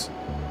 6.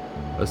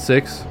 A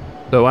 6?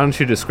 So why don't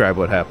you describe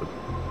what happened?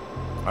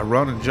 I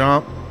run and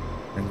jump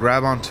and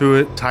grab onto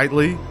it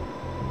tightly,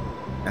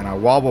 and I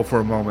wobble for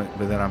a moment,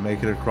 but then I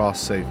make it across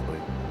safely.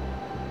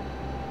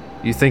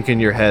 You think in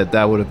your head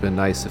that would have been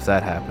nice if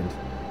that happened,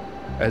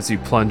 as you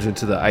plunge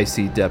into the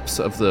icy depths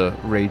of the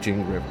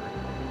raging river.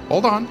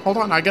 Hold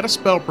on. I got a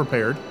spell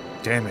prepared.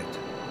 Damn it.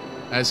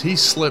 As he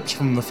slips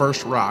from the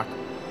first rock,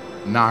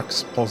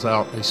 Nox pulls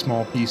out a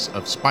small piece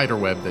of spider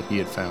web that he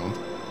had found,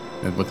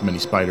 and with many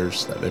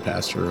spiders that they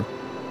passed through.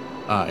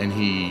 And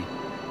he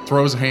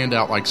throws a hand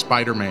out like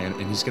Spider-Man,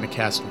 and he's going to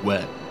cast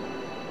Web.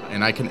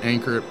 And I can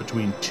anchor it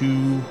between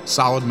two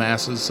solid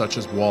masses, such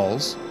as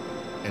walls,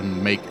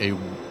 and make a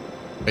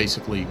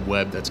basically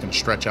web that's going to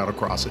stretch out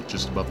across it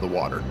just above the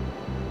water.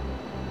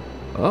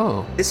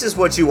 Oh. This is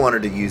what you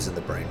wanted to use in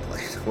the brain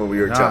plane when we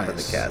were jumping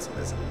the chasm,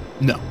 isn't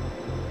it? No.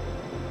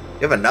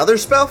 You have another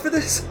spell for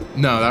this?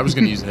 No, I was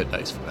going to use a hit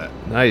dice for that.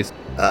 Nice.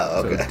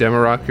 Oh, okay. So,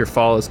 Demarok, your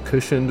fall is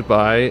cushioned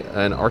by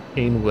an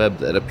arcane web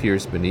that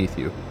appears beneath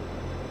you.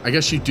 I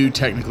guess you do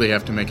technically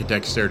have to make a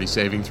dexterity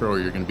saving throw or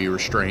you're going to be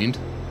restrained.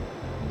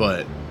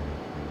 But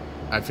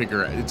I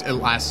figure it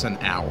lasts an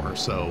hour,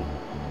 so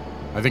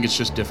I think it's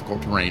just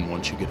difficult terrain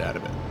once you get out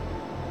of it.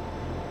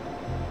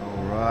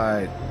 All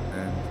right.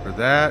 And for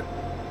that,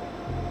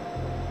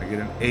 I get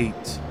an 8.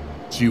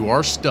 So you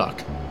are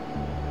stuck.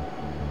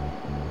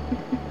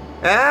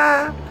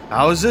 Ah!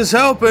 How is this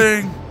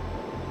helping?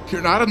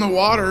 You're not in the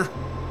water.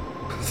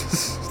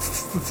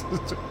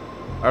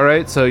 All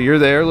right, so you're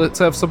there. Let's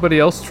have somebody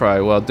else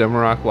try while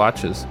Demarok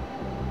watches.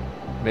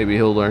 Maybe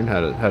he'll learn how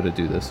to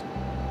do this.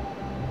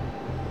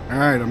 All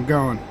right, I'm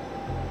going.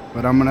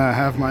 But I'm going to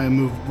have my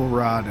immovable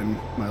rod in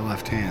my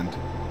left hand.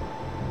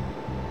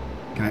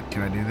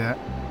 Can I do that?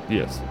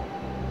 Yes.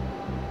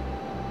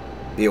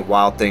 Be a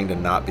wild thing to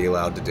not be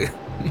allowed to do.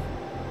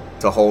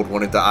 To hold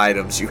one of the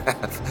items you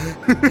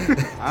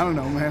have. I don't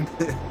know, man.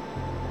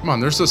 Come on,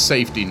 there's a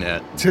safety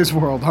net. It's his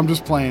world. I'm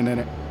just playing in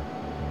it.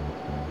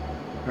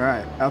 All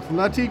right,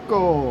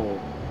 Atletico.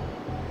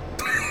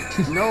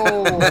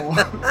 No.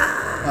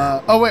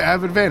 Oh, wait, I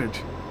have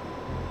advantage.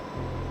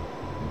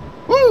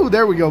 Woo,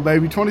 there we go,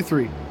 baby.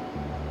 23.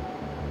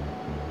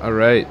 All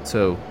right,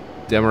 so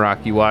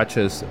Demarok, you watch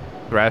as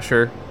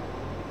Thrasher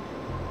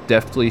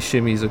deftly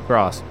shimmies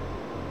across.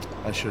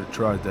 I should have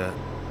tried that.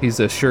 He's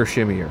a sure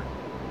shimmier.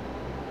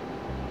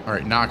 All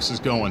right, Nox is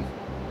going.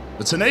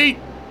 It's an 8.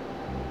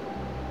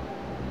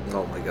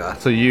 Oh my god.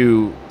 So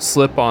you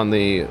slip on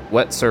the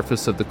wet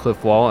surface of the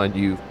cliff wall and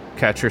you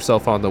catch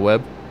yourself on the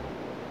web.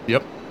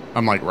 Yep.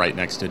 I'm like right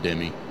next to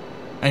Demi.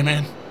 Hey,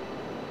 man.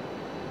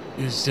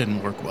 This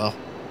didn't work well.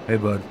 Hey,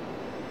 bud.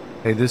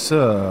 Hey, this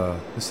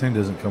thing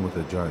doesn't come with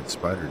a giant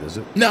spider, does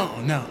it?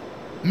 No.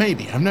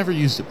 Maybe. I've never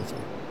used it before.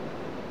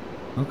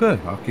 Okay,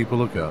 I'll keep a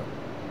lookout.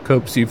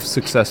 Copes, you've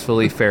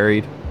successfully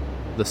ferried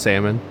the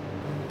salmon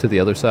to the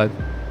other side.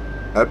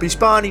 Happy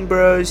spawning,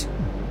 bros.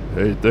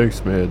 Hey,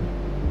 thanks, man.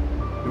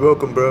 You're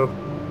welcome, bro.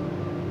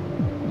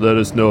 Let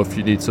us know if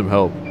you need some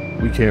help.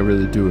 We can't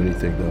really do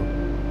anything, though.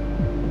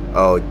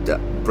 Oh,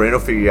 Brent will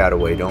figure out a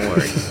way, don't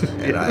worry.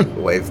 And I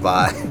wave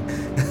by.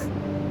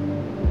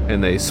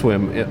 And they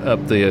swim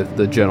up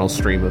the gentle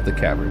stream of the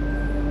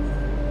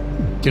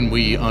cavern. Can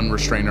we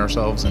unrestrain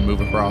ourselves and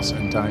move across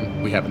in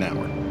time? We have an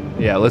hour.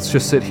 Yeah, let's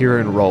just sit here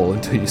and roll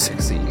until you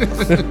succeed.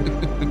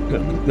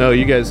 No,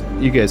 you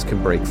guys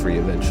can break free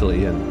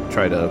eventually and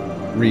try to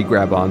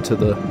re-grab onto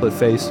the cliff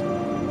face.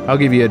 I'll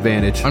give you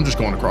advantage. I'm just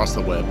going across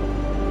the web.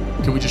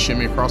 Can we just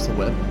shimmy across the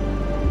web?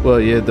 Well,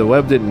 yeah, the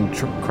web didn't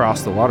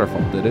cross the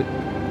waterfall, did it?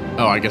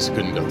 Oh, I guess it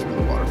couldn't go through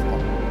the waterfall.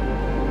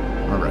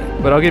 All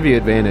right. But I'll give you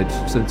advantage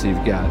since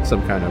you've got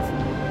some kind of...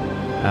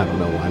 I don't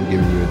know why I'm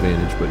giving you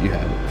advantage, but you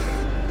have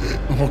it.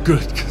 Oh,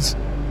 good, because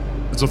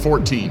it's a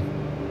 14.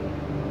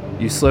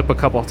 You slip a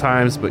couple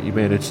times, but you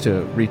manage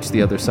to reach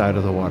the other side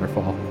of the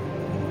waterfall.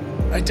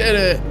 I did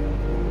it.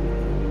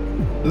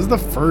 This is the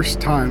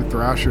first time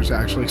Thrasher's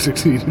actually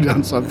succeeded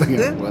on something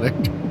athletic.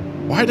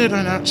 Why did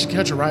I not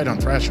catch a ride on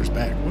Thrasher's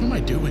back? What am I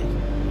doing?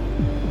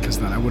 Because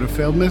then I would have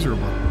failed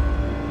miserable.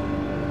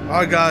 All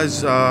right,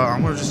 guys,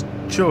 I'm going to just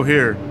chill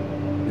here.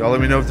 Y'all let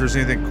me know if there's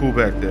anything cool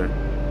back there.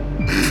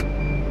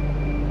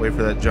 Wait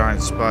for that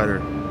giant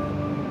spider.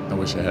 I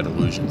wish I had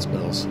illusion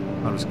spells.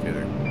 I'm just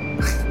kidding.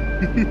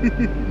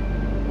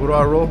 What do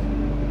I roll?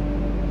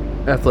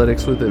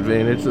 Athletics with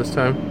advantage this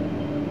time.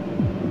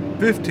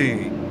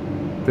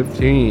 15.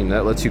 15.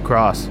 That lets you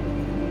cross.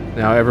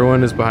 Now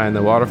everyone is behind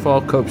the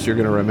waterfall. Copes, you're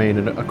going to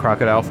remain a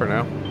crocodile for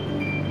now.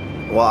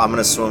 Well, I'm going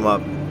to swim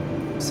up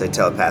say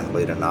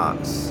telepathically to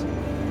Knox,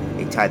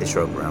 hey, tie this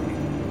rope around me.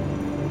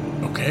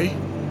 Okay.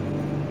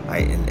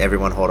 And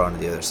everyone hold on to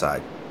the other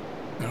side.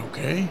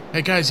 Okay.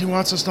 Hey, guys, he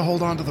wants us to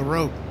hold on to the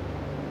rope.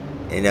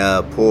 And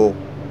pull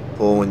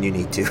when you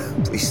need to,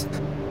 please.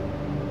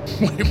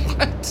 Wait,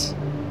 what?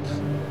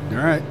 All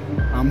right,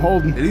 I'm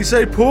holding. Did he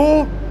say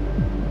pull?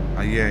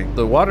 I yank.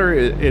 The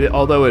water,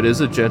 although it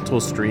is a gentle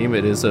stream,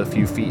 it is a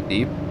few feet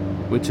deep,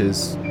 which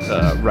is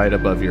right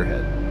above your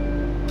head.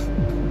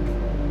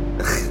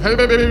 Hey,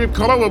 baby,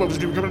 come on.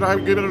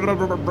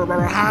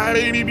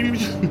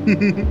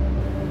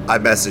 I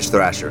message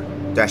Thrasher.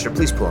 Thrasher,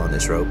 please pull on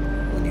this rope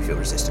when you feel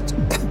resistance.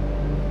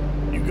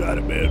 You got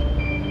it, man.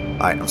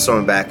 All right, I'm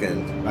swimming back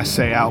and I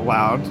say out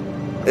loud.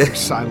 There's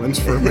silence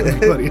for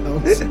everybody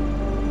else.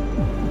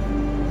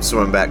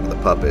 swimming back to the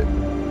puppet.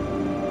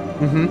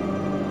 Mm-hmm.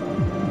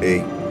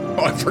 Hey,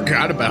 Oh, I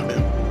forgot about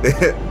him.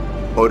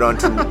 hold on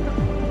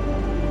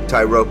to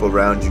tie rope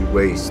around your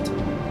waist.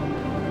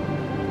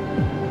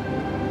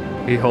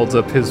 He holds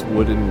up his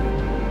wooden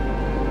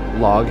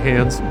log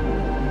hands.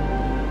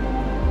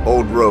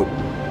 Hold rope.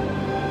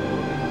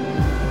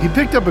 He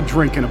picked up a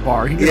drink in a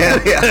bar. He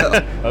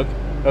Yeah.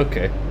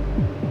 Okay.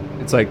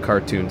 It's like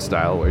cartoon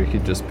style where you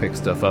can just pick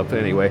stuff up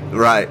anyway.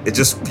 Right. It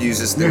just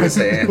fuses through his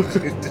hand.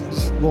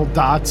 little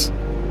dots.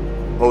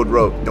 Hold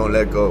rope. Don't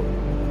let go.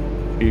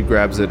 He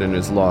grabs it in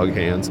his log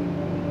hands.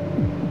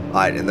 All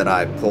right, and then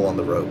I pull on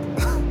the rope.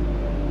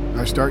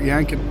 I start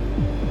yanking.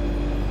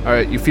 All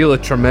right, you feel a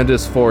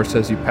tremendous force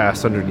as you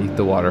pass underneath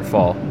the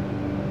waterfall.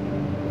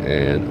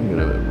 And I'm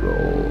going to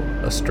roll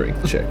a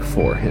strength check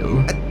for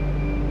him.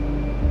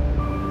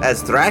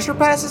 As Thrasher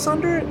passes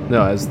under it?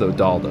 No, as the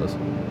doll does.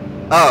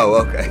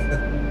 Oh, okay.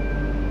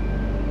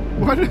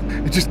 What?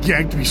 It just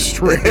yanked me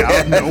straight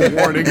out. No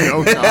warning,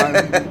 no time.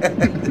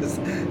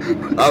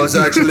 I was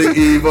actually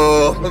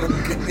evil.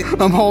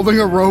 I'm holding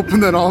a rope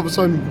and then all of a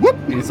sudden, whoop!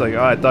 He's like,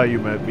 oh, I thought you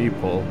meant me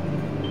pull.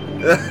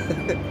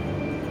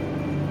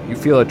 You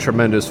feel a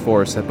tremendous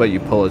force, but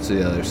you pull it to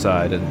the other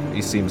side, and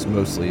he seems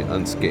mostly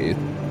unscathed.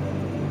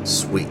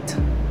 Sweet.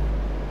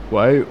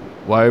 Why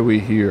are we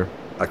here?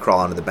 I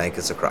crawl onto the bank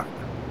as a crocodile.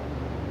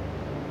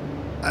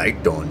 I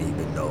don't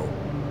even know.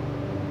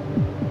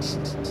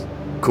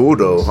 Cool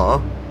though, huh?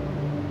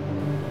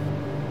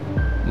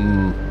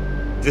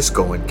 Just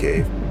go in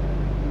cave.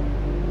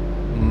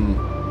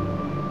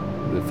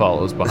 It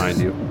follows behind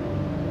you.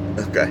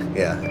 Okay,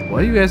 yeah. Why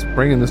are you guys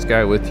bringing this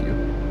guy with you?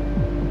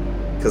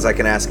 Because I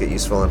can ask it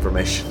useful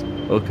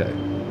information. Okay.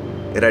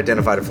 It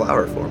identified a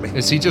flower for me.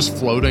 Is he just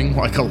floating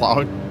like a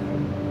log?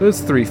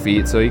 It's 3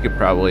 feet, so he could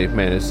probably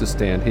manage to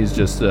stand. He's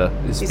just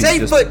He's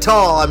 8 foot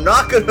tall. I'm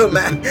not gonna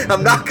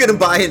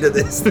buy into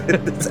this.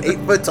 This 8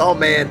 foot tall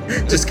man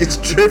just gets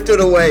drifted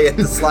away at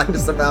the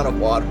slightest amount of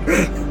water.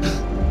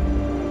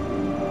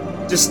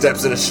 Just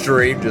steps in a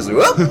stream, just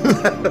whoop.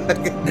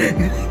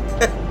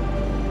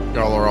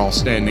 Y'all are all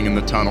standing in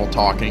the tunnel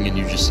talking, and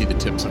you just see the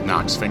tips of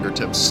Nox's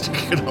fingertips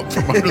sticking up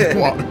from under the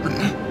water.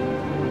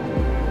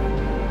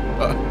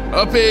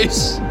 A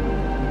piece.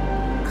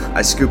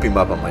 I scoop him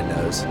up on my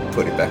nose,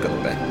 put him back on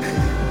the bank.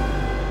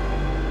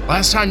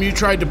 Last time you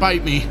tried to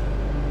bite me.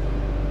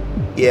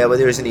 Yeah, but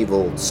there's an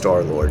evil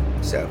Star Lord,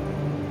 so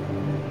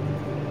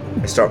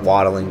I start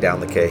waddling down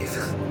the cave.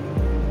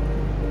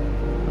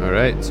 All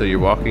right, so you're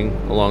walking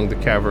along the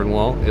cavern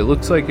wall. It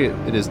looks like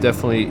it is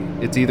definitely,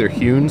 it's either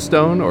hewn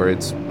stone or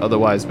it's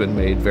otherwise been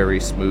made very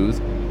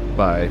smooth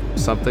by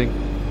something.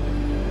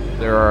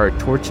 There are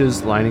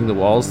torches lining the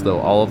walls, though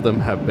all of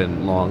them have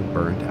been long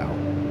burned out.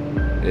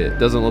 It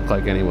doesn't look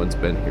like anyone's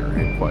been here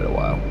in quite a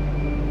while.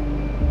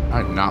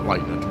 I'm not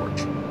lighting a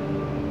torch.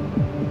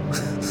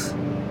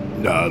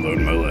 Nah, I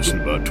learned my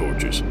lesson about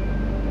torches.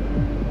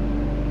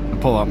 I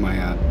pull out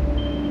my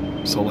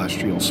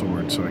celestial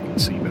sword so I can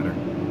see better.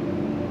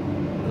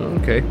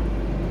 Okay,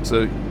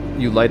 so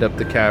you light up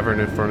the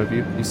cavern in front of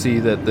you. You see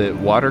that the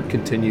water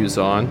continues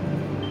on,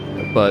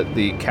 but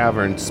the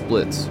cavern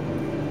splits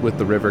with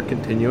the river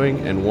continuing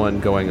and one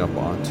going up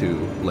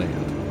onto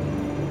land.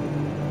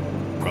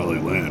 Probably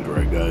land,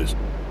 right, guys?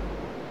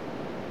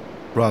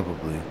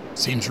 Probably.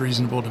 Seems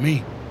reasonable to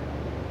me.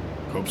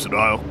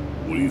 Crocodile,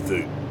 what do you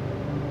think?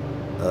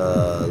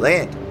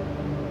 Land.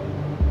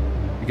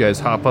 You guys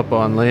hop up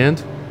on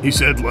land. He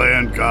said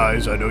land,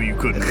 guys. I know you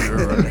couldn't hear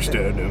or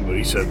understand him, but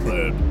he said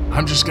land.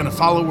 I'm just gonna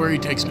follow where he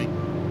takes me.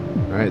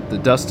 All right, the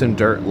dust and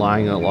dirt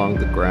lying along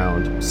the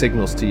ground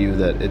signals to you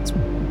that it's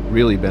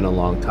really been a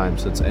long time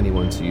since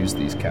anyone's used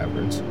these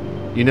caverns.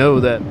 You know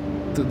that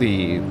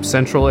the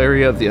central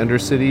area of the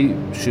Undercity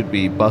should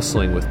be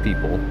bustling with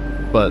people,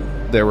 but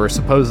there were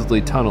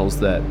supposedly tunnels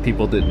that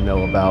people didn't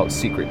know about,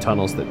 secret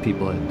tunnels that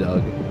people had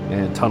dug,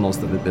 and tunnels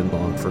that had been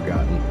long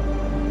forgotten.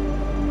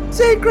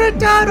 Secret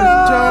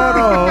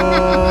tunnel!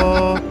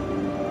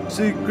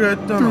 Secret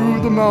tunnel.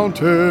 Through the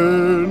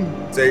mountain.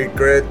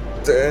 Secret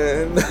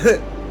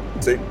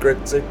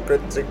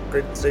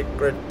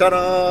secret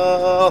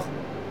tunnel!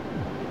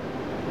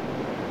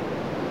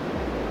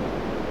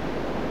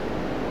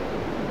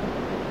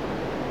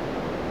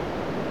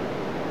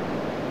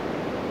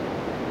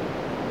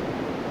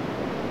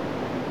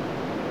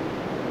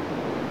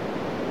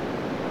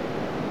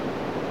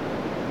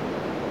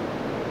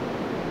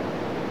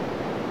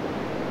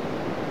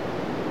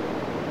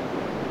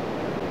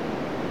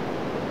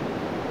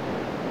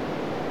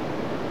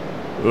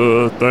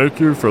 Thank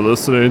you for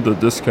listening to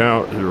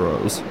Discount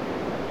Heroes.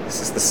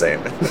 This is the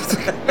salmon.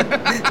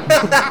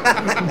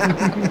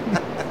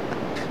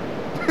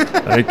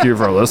 Thank you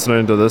for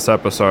listening to this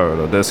episode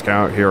of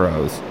Discount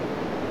Heroes.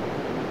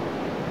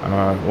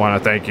 I want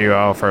to thank you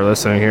all for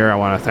listening here. I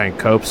want to thank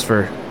Copes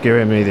for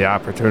giving me the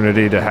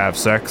opportunity to have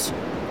sex.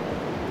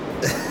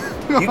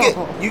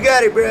 You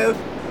got it, bro.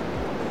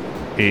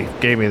 He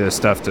gave me this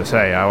stuff to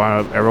say. I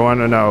want everyone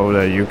to know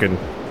that you can...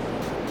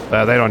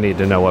 they don't need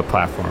to know what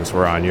platforms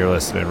we're on. You're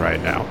listening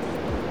right now.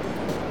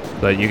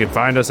 But you can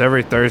find us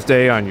every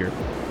Thursday on your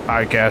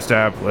podcast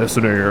app,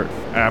 listen to your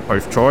app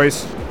of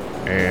choice,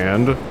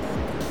 and...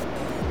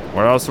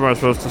 what else am I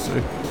supposed to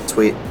say?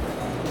 Tweet.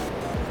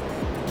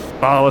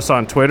 Follow us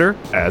on Twitter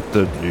at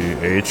the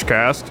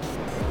GHcast,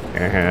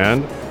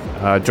 and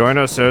join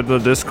us in the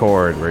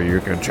Discord where you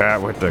can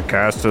chat with the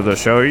cast of the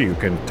show. You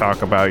can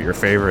talk about your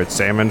favorite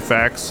salmon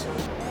facts,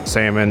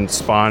 salmon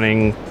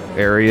spawning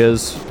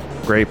areas,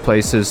 great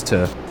places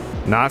to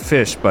not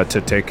fish but to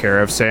take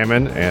care of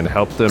salmon and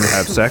help them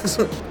have sex.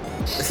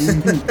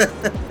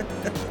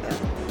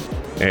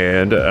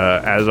 And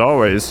as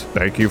always,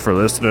 thank you for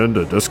listening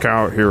to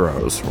Discount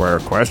Heroes, where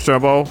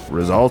questionable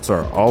results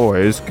are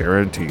always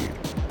guaranteed.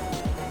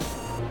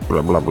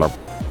 Blah, blah, blah.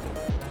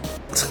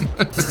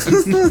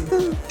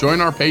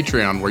 Join our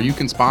Patreon where you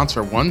can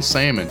sponsor one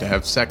salmon to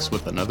have sex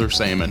with another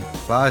salmon.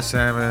 Bye,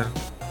 salmon.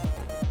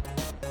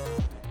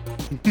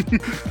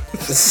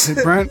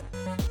 Hey, Brent,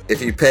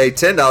 If you pay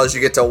 $10,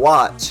 you get to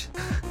watch.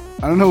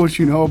 I don't know what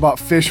you know about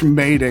fish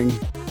mating,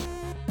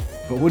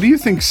 but what do you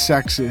think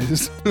sex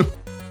is?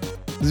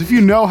 Because if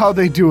you know how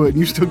they do it and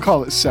you still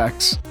call it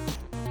sex.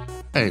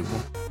 Hey,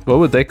 well, What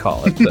would they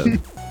call it then?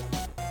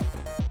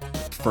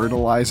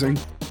 Fertilizing.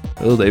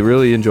 Oh, they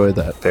really enjoy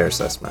that. Fair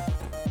assessment.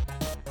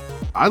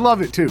 I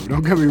love it too,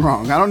 don't get me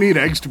wrong. I don't need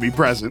eggs to be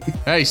present.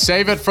 hey,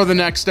 save it for the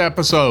next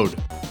episode.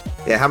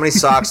 Yeah, how many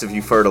socks have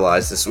you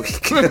fertilized this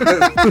week?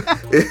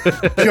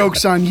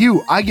 Joke's on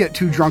you. I get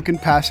too drunk and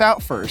pass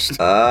out first.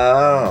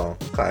 Oh,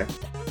 okay.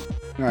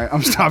 All right,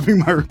 I'm stopping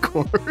my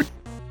record.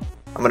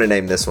 I'm going to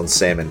name this one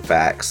Salmon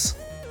Facts.